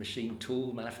machine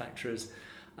tool manufacturers.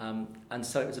 And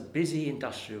so it was a busy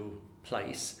industrial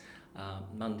place,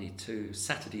 Monday to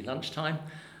Saturday lunchtime.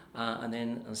 And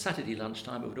then on Saturday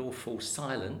lunchtime it would all fall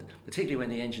silent, particularly when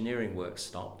the engineering work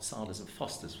stopped. Sarders and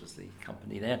Fosters was the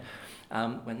company there.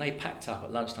 When they packed up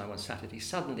at lunchtime on Saturday,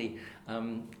 suddenly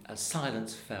a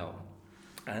silence fell.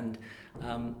 And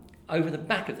over the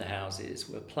back of the houses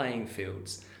were playing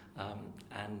fields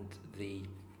and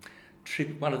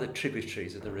one of the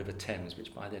tributaries of the River Thames,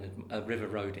 which by then River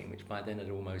Roding, which by then had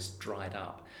almost dried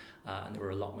up. And there were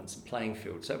allotments and playing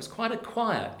fields. So it was quite a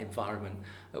quiet environment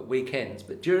at weekends,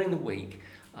 but during the week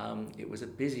it was a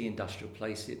busy industrial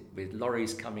place with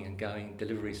lorries coming and going,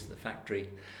 deliveries to the factory.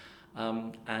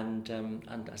 And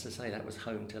as I say, that was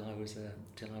home till I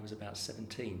was about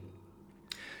 17.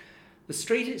 The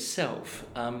street itself,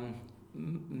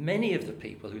 many of the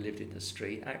people who lived in the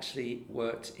street actually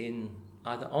worked in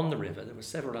either on the river. There were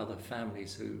several other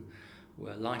families who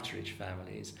were lighterage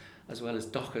families, as well as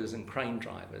dockers and crane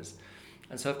drivers.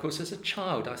 And so, of course, as a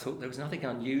child, I thought there was nothing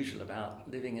unusual about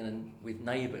living with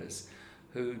neighbours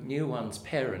who knew one's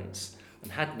parents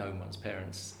and had known one's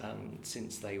parents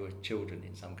since they were children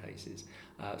in some cases,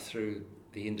 through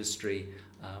the industry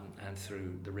and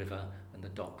through the river and the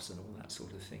docks and all that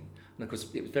sort of thing. And of course,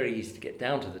 it was very easy to get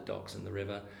down to the docks and the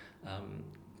river.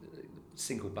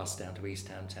 Single bus down to East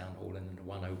Town Town Hall, and then a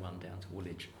 101 down to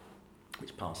Woolwich,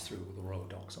 which passed through all the Royal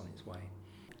Docks on its way.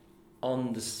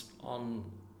 On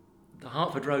the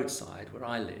Hertford Road side, where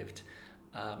I lived,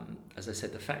 as I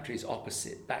said, the factories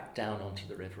opposite back down onto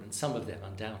the river, and some of them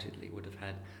undoubtedly would have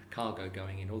had cargo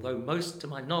going in, although to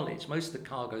my knowledge, most of the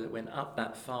cargo that went up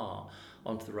that far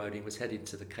onto the Roding was headed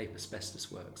to the Cape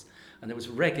Asbestos Works, and there was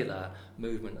regular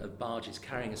movement of barges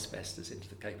carrying asbestos into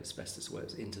the Cape Asbestos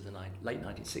Works into the late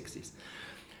 1960s.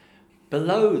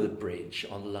 Below the bridge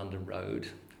on the London Road,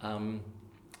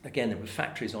 again, there were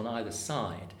factories on either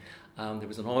side. There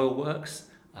was an oil works,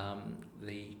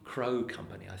 the Crow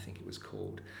Company, I think it was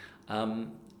called,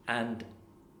 and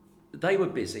they were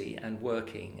busy and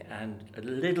working, and a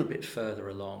little bit further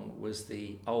along was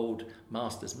the old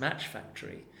Masters Match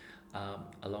Factory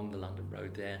along the London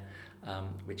Road there,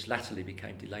 which latterly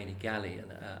became Delaney Galley,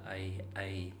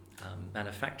 a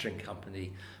manufacturing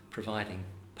company providing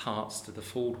parts to the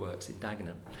Ford Works in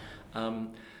Dagenham.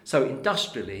 So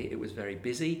industrially it was very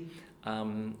busy.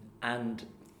 and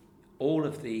all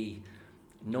of the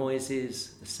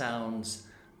noises, the sounds,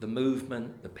 the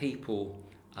movement, the people,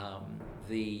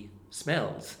 the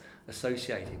smells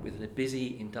associated with a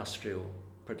busy industrial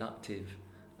productive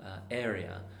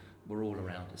area were all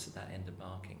around us at that end of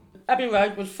Barking. Abbey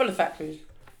Road was full of factories.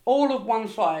 All of one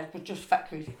side was just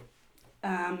factories.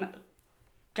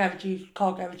 Garages,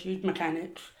 car garages,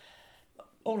 mechanics,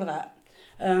 all of that.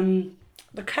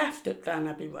 The cafe that's down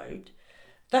Abbey Road,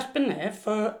 that's been there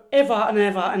for ever and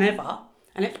ever and ever,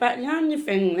 and it's about the only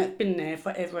thing that's been there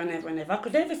for ever and ever and ever,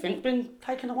 because everything's been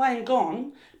taken away and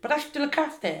gone, but that's still a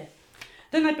cafe there.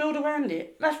 Then they build around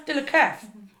it, that's still a cafe.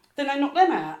 Then they knock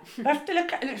them out, that's still a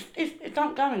cafe, and it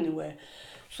don't go anywhere.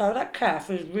 So that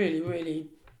cafe is really, really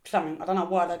something. I don't know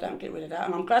why they don't get rid of that,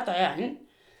 and I'm glad they ain't.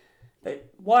 But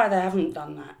why they haven't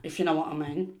done that, if you know what I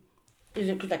mean, is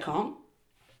it because they can't?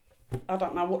 I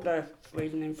don't know what the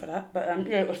reasoning for that, but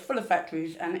yeah, it was full of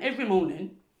factories, and every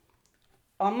morning,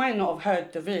 I may not have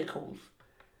heard the vehicles,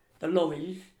 the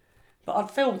lorries, but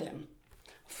I'd feel them.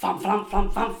 Thump, thump,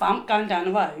 thump, thump, thump, going down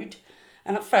the road.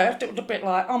 And at first it was a bit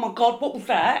like, oh my God, what was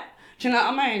that? Do you know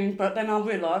what I mean? But then I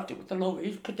realised it was the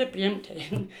lorries, because they'd be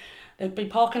empty. They'd be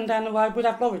parking down the road, we'd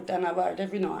have lorries down the road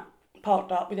every night,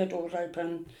 parked up with their doors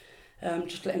open,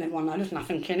 just letting everyone know there's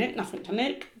nothing in it, nothing to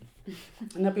nick.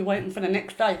 And they'd be waiting for the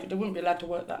next day, because they wouldn't be allowed to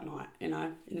work that night, you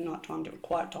know, in the night time, it was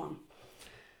quiet time.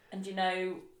 And do you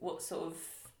know what sort of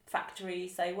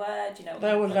factories they were? Do you know?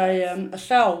 There was a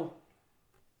cell.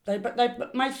 They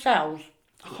made cells.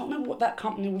 I can't remember what that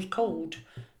company was called.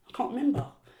 I can't remember.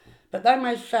 But they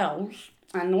made cells,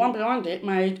 and the one behind it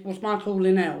was Michael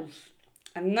Linnell's,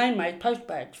 and they made post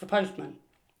bags for postmen.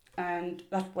 And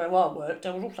that's where I worked.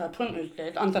 There was also a printer's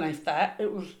shed underneath that. There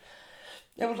was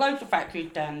loads of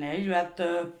factories down there. You had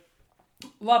the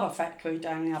rubber factory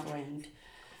down the other end.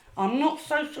 I'm not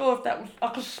so sure if that was... I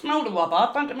could smell the rubber.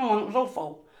 Don't get me wrong, it was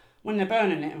awful when they're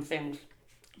burning it and things.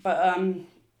 But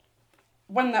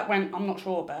when that went, I'm not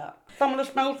sure about. Some of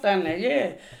the smells down there,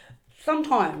 yeah.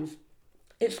 Sometimes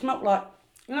it smelled like...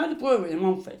 You know the brewery in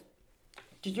Romford?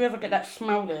 Did you ever get that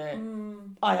smell there?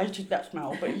 I hated that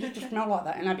smell, but it used to smell like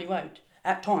that in Abbey Road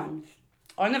at times.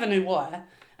 I never knew why,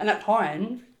 and at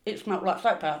times it smelled like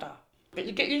soap powder. But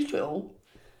you get used to it all,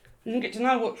 and you get to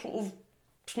know what sort of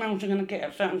smells you're going to get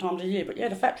at certain times of year. But yeah,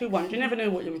 the factory ones, you never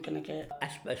knew what you were going to get.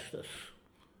 Asbestos.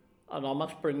 And I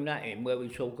must bring that in where we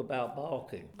talk about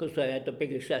Barking, because they had the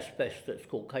biggest asbestos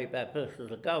called Cape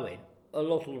Asbestos going. A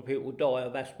lot of the people die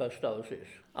of asbestosis.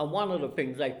 And one of the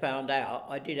things they found out,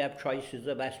 I did have traces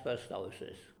of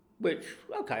asbestosis, which,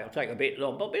 okay, I'll take a bit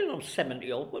long, but being I'm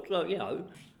 70 odd, but you know,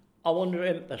 I want to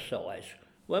emphasise,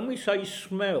 when we say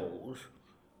smells,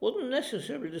 wasn't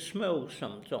necessarily the smells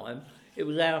sometimes, it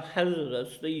was how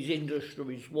hazardous these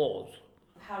industries was.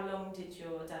 How long did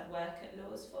your dad work at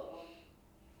Lawes for?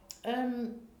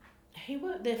 He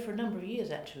worked there for a number of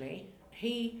years actually.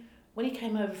 When he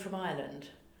came over from Ireland,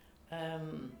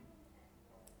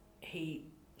 he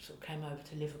sort of came over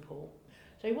to Liverpool.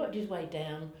 So he worked his way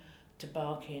down to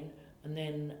Barking, and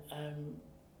then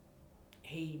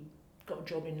he got a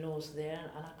job in Lawes there,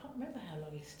 and I can't remember how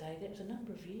long he stayed there. It was a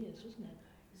number of years, wasn't it?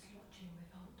 He was lodging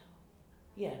with Aunt Dole.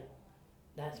 Yeah,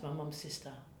 that's my mum's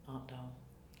sister, Aunt Dole.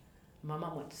 My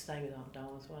mum went to stay with Aunt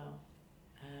Dole as well.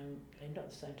 Not at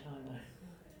the same time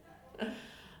though.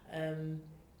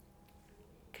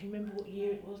 Can you remember what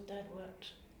year it was Dad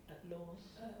worked at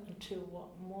Lawes? Until what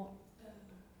and what?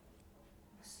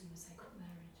 As soon as they got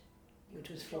married. Which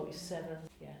was 47.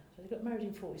 Yeah, so they got married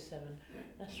in 47.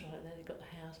 That's right, then they got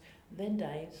the house. Then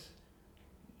days,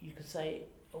 you could say,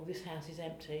 oh, this house is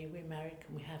empty, we're married,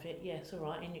 can we have it? Yes, all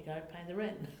right, in you go, paying the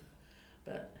rent.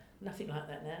 But nothing like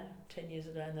that now. 10 years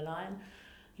ago down the line,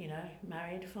 you know,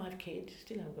 married, 5 kids,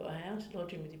 still haven't got a house,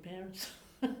 lodging with your parents.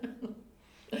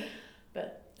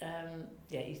 But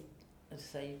yeah, as I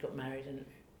say, he got married and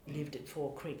lived at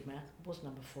 4 Creekmouth. It was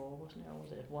number 4, wasn't it? Or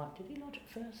was it what? Did he lodge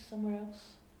at first somewhere else?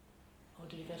 Or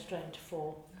did he go straight into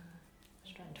 4?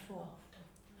 Straight into 4.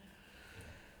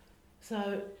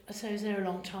 So I say he was there a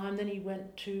long time. Then he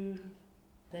went to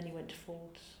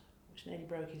Ford's, which nearly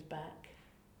broke his back,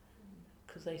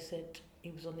 because they said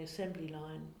he was on the assembly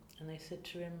line, and they said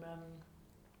to him,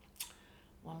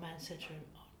 one man said to him,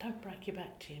 oh, don't break your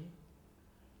back, Tim.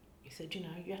 He said, you know,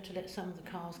 you have to let some of the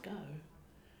cars go.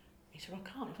 He said, I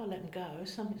can't. If I let them go,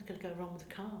 something's going to go wrong with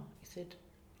the car. He said,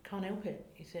 can't help it.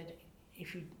 He said,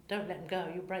 if you don't let them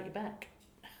go, you'll break your back.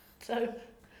 So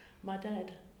my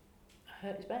dad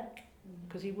hurt his back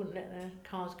because he wouldn't let the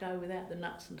cars go without the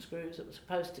nuts and screws that were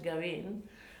supposed to go in.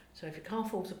 So if your car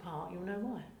falls apart, you'll know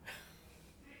why.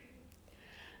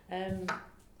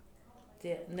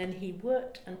 And then he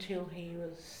worked until he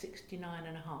was 69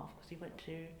 and a half, because he went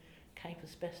to Cape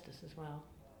Asbestos as well.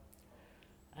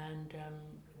 And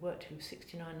worked till he was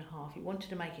 69 and a half. He wanted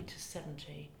to make it to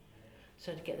 70,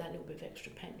 so to get that little bit of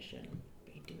extra pension,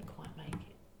 but he didn't quite make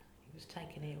it. He was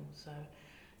taken ill, so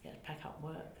he had to pack up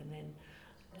work, and then...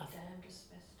 Damned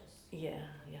asbestos. Yeah,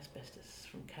 the asbestos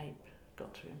from Cape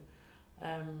got to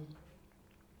him.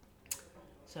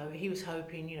 So he was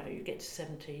hoping, you get to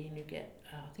 70 and you get,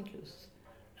 I think it was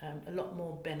a lot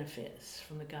more benefits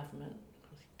from the government,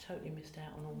 because he totally missed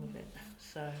out on all of it.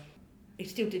 So he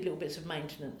still did little bits of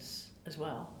maintenance as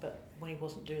well, but when he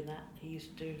wasn't doing that, he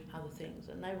used to do other things,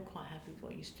 and they were quite happy with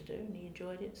what he used to do, and he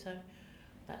enjoyed it, so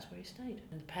that's where he stayed.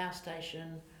 And the power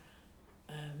station,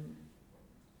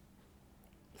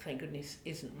 thank goodness,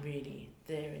 isn't really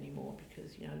there anymore,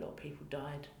 because a lot of people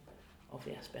died of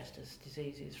the asbestos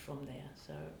diseases from there,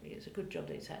 so it's a good job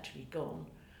that it's actually gone.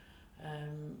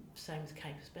 Same with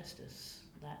Cape Asbestos.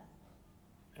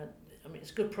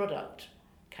 It's a good product,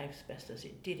 Cape Asbestos.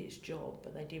 It did its job,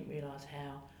 but they didn't realise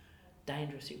how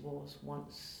dangerous it was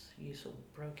once you sort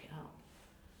of broke it up,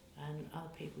 and other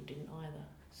people didn't either.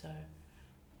 So,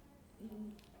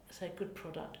 good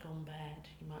product gone bad,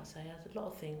 you might say, as a lot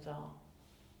of things are.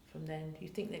 From then, you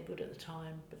think they're good at the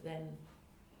time, but then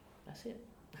that's it.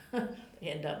 They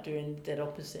end up doing the dead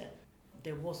opposite.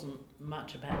 There wasn't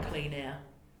much about clean air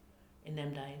in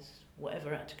them days.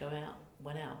 Whatever had to go out,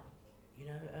 went out.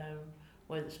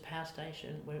 Whether it's a power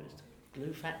station, whether it's the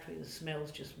glue factory, the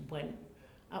smells just went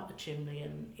up the chimney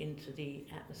and into the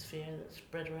atmosphere that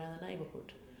spread around the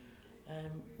neighbourhood.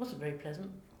 Wasn't very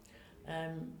pleasant.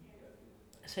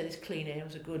 So this clean air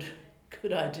was a good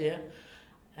idea.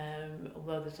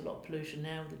 Although there's a lot of pollution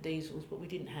now with the diesels, but we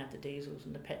didn't have the diesels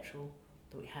and the petrol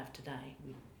that we have today.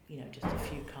 Just a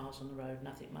few cars on the road,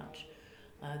 nothing much.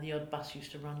 The odd bus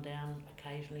used to run down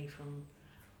occasionally from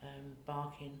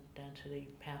Barking down to the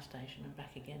power station and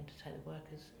back again to take the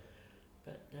workers,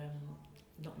 but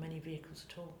not many vehicles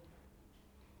at all.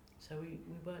 So we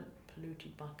weren't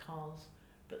polluted by cars,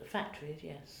 but the factories,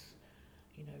 yes,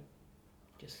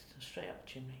 just straight up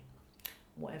the chimney.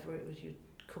 Whatever it was you're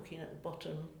cooking at the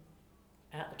bottom,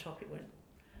 out the top it went.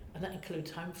 And that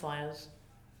includes home fires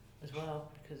as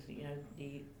well, because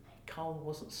the coal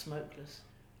wasn't smokeless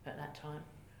at that time,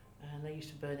 and they used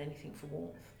to burn anything for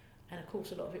warmth. And of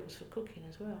course a lot of it was for cooking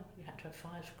as well. You had to have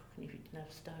fires for cooking if you didn't have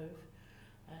a stove.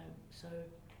 So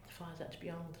the fires had to be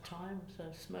on all the time, so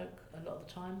smoke a lot of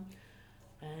the time.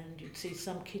 And you'd see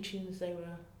some kitchens, they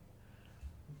were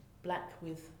black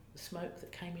with the smoke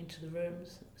that came into the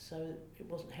rooms, so it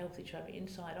wasn't healthy to have it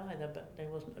inside either, but there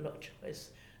wasn't a lot of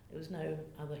choice. There was no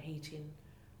other heating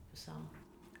for some.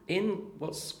 In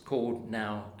what's called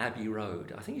now Abbey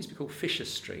Road, I think it used to be called Fisher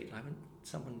Street.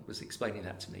 Someone was explaining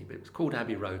that to me, but it was called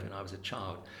Abbey Road when I was a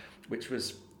child, which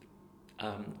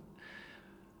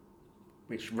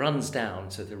runs down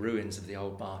to the ruins of the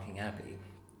old Barking Abbey.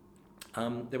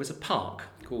 There was a park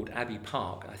called Abbey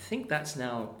Park. I think that's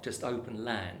now just open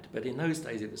land, but in those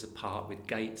days it was a park with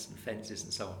gates and fences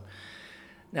and so on.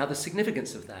 Now the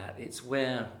significance of that, it's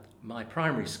where my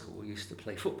primary school used to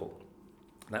play football.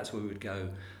 That's where we would go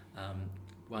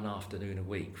one afternoon a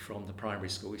week from the primary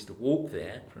school. We used to walk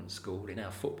there from school in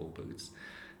our football boots.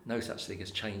 No such thing as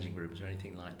changing rooms or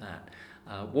anything like that.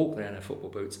 Walk there in our football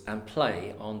boots and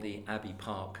play on the Abbey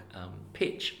Park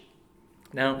pitch.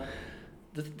 Now,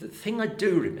 the thing I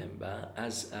do remember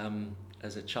as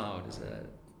a child, as a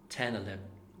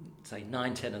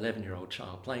 9, 10, 11-year-old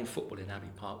child playing football in Abbey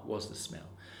Park was the smell.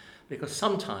 Because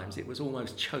sometimes it was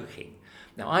almost choking.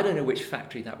 Now, I don't know which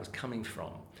factory that was coming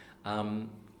from.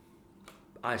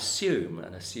 I assumed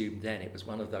then it was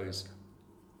one of those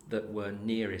that were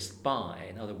nearest by,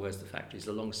 in other words, the factories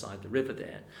alongside the river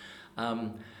there.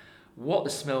 What the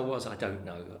smell was, I don't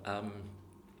know,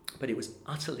 but it was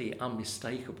utterly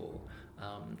unmistakable,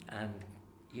 and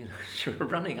you were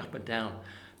running up and down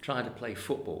trying to play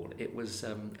football. It was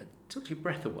it took your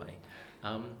breath away.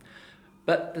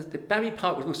 But the Abbey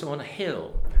Park was also on a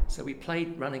hill, so we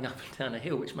played running up and down a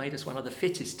hill, which made us one of the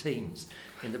fittest teams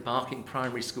in the Barking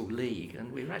Primary School League,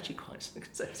 and we were actually quite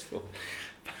successful.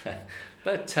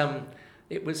 But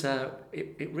it was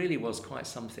it really was quite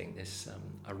something, this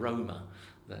aroma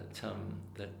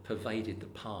that pervaded the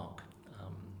park,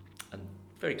 and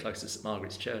very close to St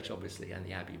Margaret's Church, obviously, and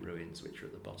the Abbey ruins, which are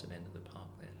at the bottom end of the park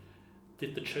there.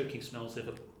 Did the choking smells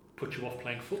ever put you off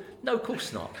playing football? No, of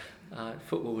course not.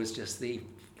 Football was just the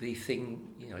thing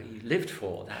you lived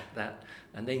for. That,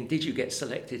 and then did you get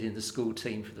selected in the school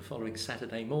team for the following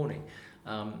Saturday morning?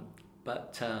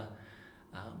 But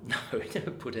No, it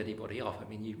never put anybody off. I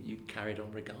mean, you carried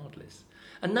on regardless.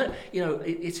 And no,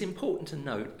 it's important to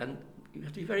note, and you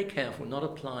have to be very careful not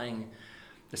applying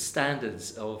the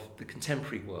standards of the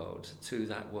contemporary world to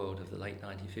that world of the late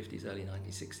 1950s, early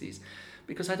 1960s,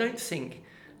 because I don't think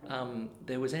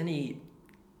there was any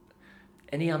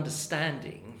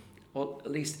understanding, or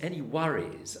at least any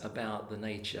worries about the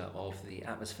nature of the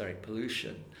atmospheric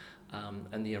pollution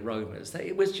and the aromas.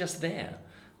 It was just there.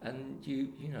 And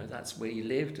you know, that's where you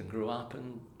lived and grew up,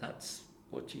 and that's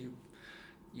what you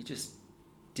just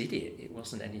did it. It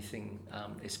wasn't anything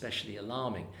especially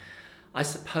alarming. I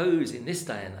suppose in this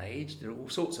day and age, there are all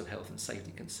sorts of health and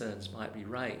safety concerns might be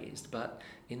raised, but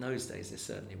in those days there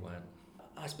certainly weren't.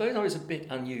 I suppose I was a bit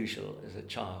unusual as a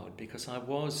child because I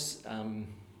was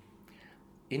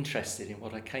interested in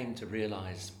what I came to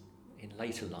realise in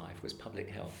later life was public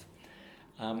health.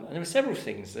 And there were several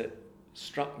things that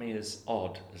struck me as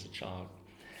odd as a child.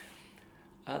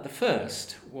 The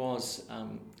first was,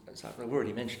 as I've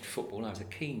already mentioned, football. I was a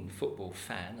keen football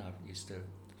fan. I used to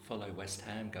follow West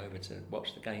Ham, go over to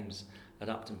watch the games at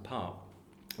Upton Park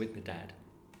with my dad.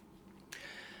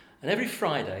 And every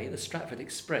Friday, the Stratford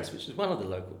Express, which was one of the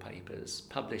local papers,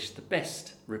 published the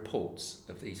best reports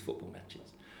of these football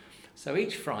matches. So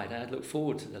each Friday, I'd look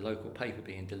forward to the local paper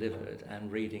being delivered and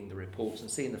reading the reports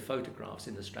and seeing the photographs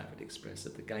in the Stratford Express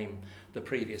of the game the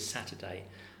previous Saturday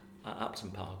at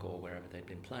Upton Park or wherever they'd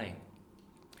been playing.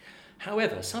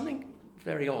 However, something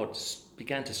very odd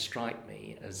began to strike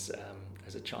me as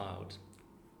a child,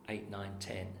 8, 9,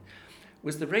 10,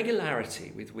 was the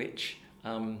regularity with which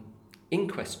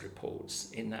inquest reports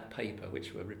in that paper,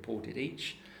 which were reported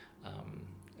each,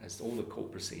 as all the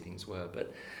court proceedings were,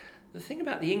 but the thing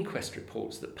about the inquest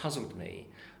reports that puzzled me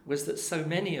was that so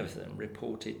many of them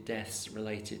reported deaths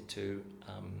related to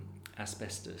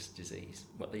asbestos disease,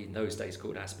 what they in those days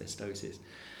called asbestosis.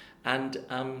 And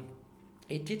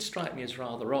it did strike me as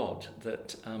rather odd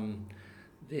that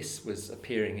this was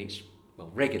appearing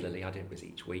regularly. I think it was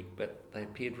each week, but they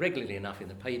appeared regularly enough in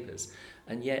the papers,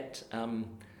 and yet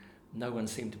no one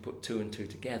seemed to put two and two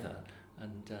together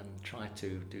and try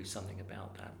to do something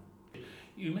about that.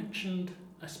 You mentioned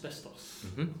asbestos.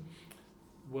 Mm-hmm.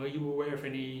 Were you aware of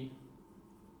any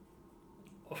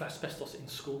of asbestos in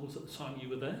schools at the time you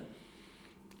were there?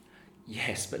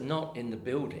 Yes, but not in the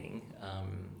building,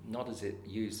 not as it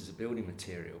used as a building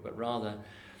material, but rather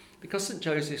because St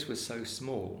Joseph's was so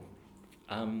small,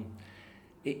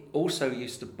 it also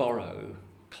used to borrow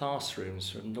classrooms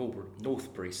from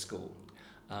Northbury School,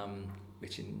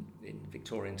 which in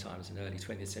Victorian times and early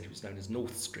 20th century was known as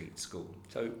North Street School.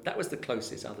 So that was the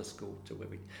closest other school to where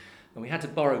and we had to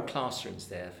borrow classrooms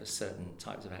there for certain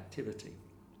types of activity.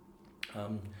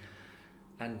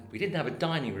 And we didn't have a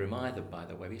dining room either, by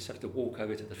the way. We used to have to walk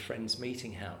over to the Friends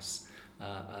Meeting House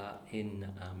in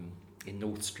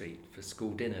North Street for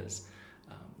school dinners,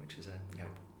 which was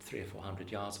 300 or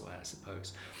 400 yards away, I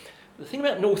suppose. But the thing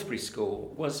about Northbury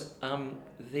School was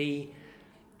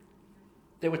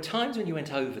there were times when you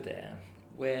went over there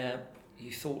where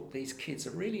you thought these kids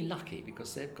are really lucky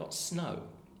because they've got snow.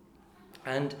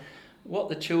 And what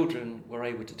the children were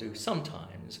able to do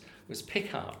sometimes was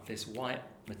pick up this white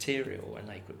material and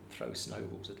they could throw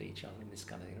snowballs at each other and this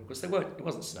kind of thing. Of course, it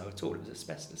wasn't snow at all, it was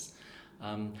asbestos.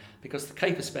 Because the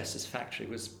Cape Asbestos factory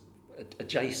was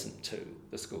adjacent to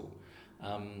the school.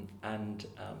 And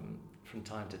from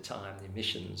time to time, the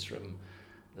emissions from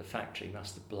the factory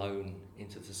must have blown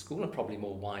into the school and probably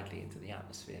more widely into the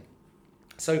atmosphere.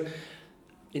 So,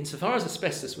 insofar as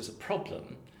asbestos was a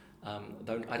problem,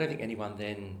 though I don't think anyone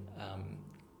then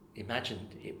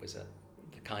imagined it was the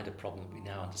kind of problem that we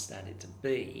now understand it to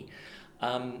be,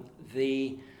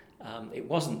 it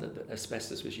wasn't that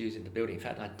asbestos was used in the building. In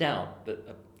fact, I doubt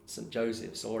that St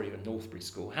Joseph's or even Northbury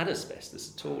School had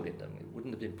asbestos at all in them. It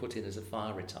wouldn't have been put in as a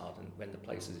fire retardant when the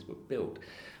places were built,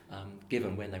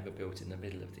 given when they were built in the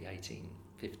middle of the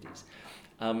 1850s.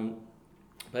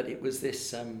 But it was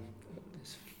this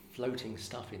floating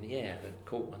stuff in the air that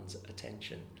caught one's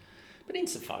attention. But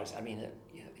insofar as, at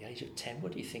the age of 10,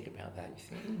 what do you think about that? You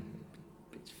think,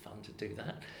 it's fun to do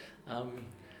that.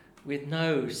 With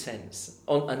no sense,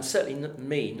 and certainly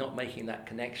me not making that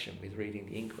connection with reading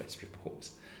the inquest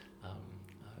reports.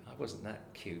 I wasn't that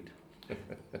cute.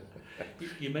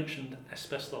 You mentioned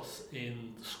asbestos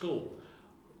in the school.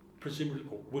 Presumably,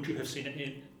 would you have seen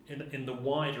it in the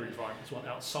wider environment as well,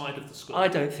 outside of the school? I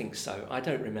don't think so. I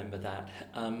don't remember that.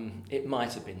 It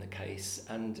might have been the case,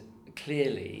 and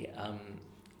clearly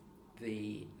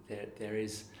there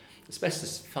is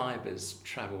asbestos fibres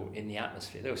travel in the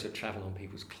atmosphere. They also travel on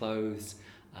people's clothes,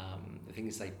 the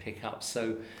things they pick up.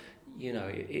 So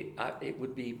it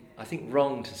would be, I think,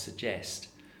 wrong to suggest,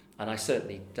 and I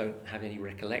certainly don't have any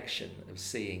recollection of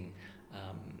seeing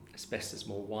asbestos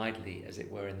more widely, as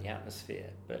it were, in the atmosphere,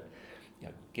 but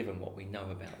given what we know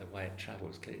about the way it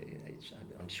travels, clearly,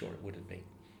 I'm sure it would have been.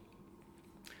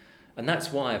 And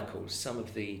that's why, of course, some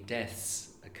of the deaths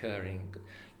occurring.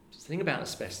 The thing about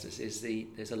asbestos is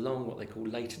there's a long, what they call,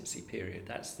 latency period.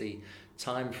 That's the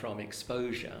time from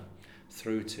exposure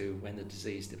through to when the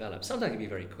disease develops. Sometimes it can be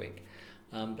very quick,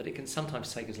 but it can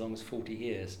sometimes take as long as 40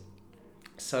 years.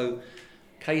 So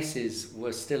cases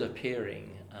were still appearing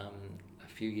a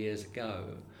few years ago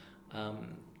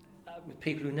with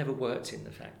people who never worked in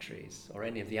the factories or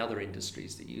any of the other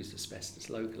industries that used asbestos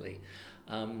locally.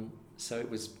 So it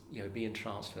was being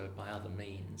transferred by other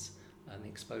means and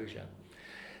exposure.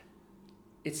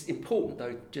 It's important,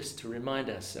 though, just to remind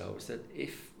ourselves that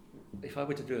if I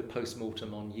were to do a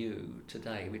post-mortem on you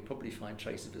today, we'd probably find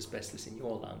traces of asbestos in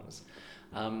your lungs.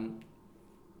 And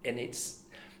it's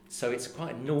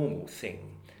quite a normal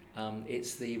thing.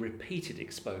 It's the repeated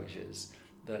exposures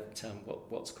that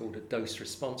what's called a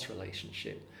dose-response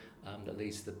relationship that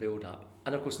leads to the build-up.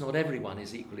 And of course, not everyone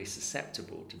is equally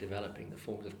susceptible to developing the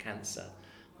forms of cancer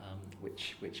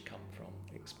which come from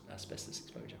asbestos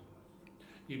exposure.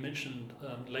 You mentioned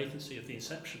latency of the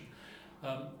inception.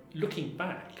 Looking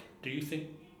back, do you think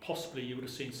possibly you would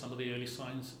have seen some of the early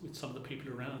signs with some of the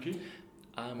people around you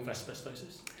of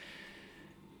asbestosis?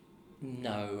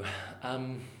 No.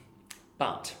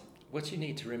 But what you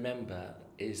need to remember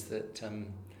is that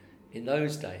in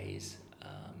those days,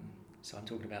 so I'm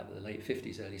talking about the late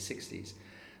 50s, early 60s,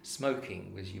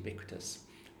 smoking was ubiquitous.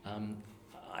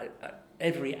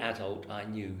 Every adult I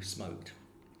knew smoked.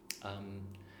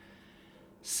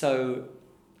 So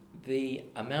the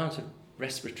amount of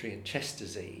respiratory and chest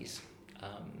disease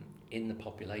in the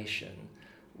population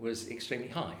was extremely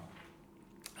high.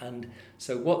 And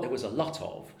so what there was a lot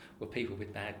of were people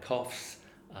with bad coughs,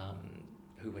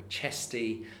 who were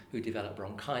chesty, who developed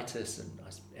bronchitis and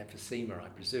emphysema, I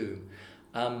presume.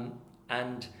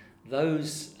 And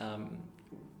those,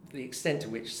 the extent to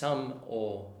which some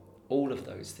or all of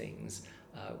those things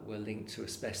were linked to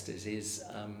asbestos is,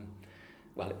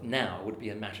 now would be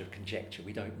a matter of conjecture.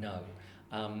 We don't know.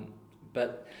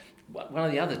 But one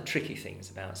of the other tricky things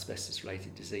about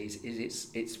asbestos-related disease is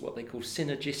it's what they call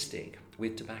synergistic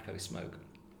with tobacco smoke.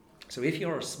 So if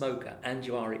you're a smoker and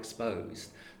you are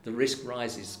exposed, the risk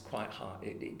rises quite high.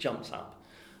 It jumps up.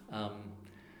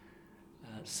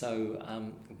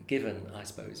 Given, I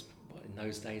suppose, in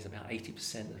those days about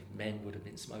 80% of men would have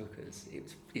been smokers,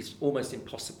 it's almost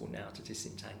impossible now to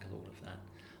disentangle all of that,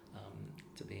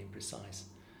 to be imprecise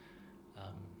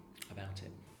about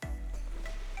it.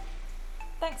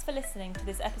 Thanks for listening to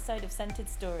this episode of Scented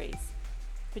Stories,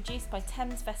 produced by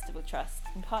Thames Festival Trust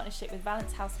in partnership with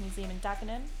Valence House Museum in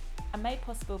Dagenham and made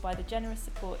possible by the generous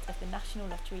support of the National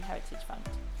Lottery Heritage Fund.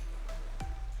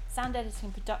 Sound editing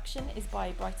and production is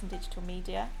by Brighton Digital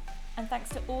Media, and thanks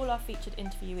to all our featured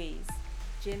interviewees,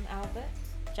 Jim Albert,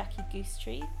 Jackie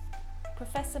Goosetree,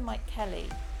 Professor Mike Kelly,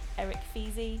 Eric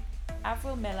Feasey,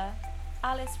 Avril Miller,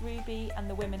 Alice Ruby and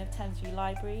the women of Thamesview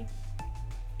Library.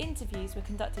 Interviews were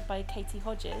conducted by Katie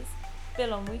Hodges,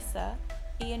 Bill Onwusa,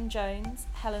 Ian Jones,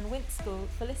 Helen Wintschool,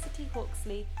 Felicity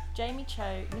Hawksley, Jamie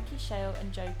Cho, Nikki Shale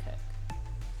and Joe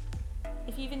Cook.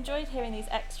 If you've enjoyed hearing these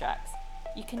extracts,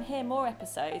 you can hear more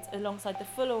episodes alongside the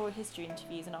full oral history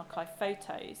interviews and archive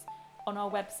photos on our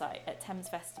website at Thames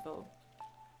Festival.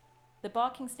 The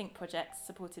Barking Stink project is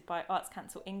supported by Arts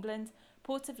Council England,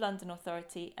 Port of London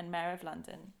Authority and Mayor of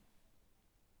London.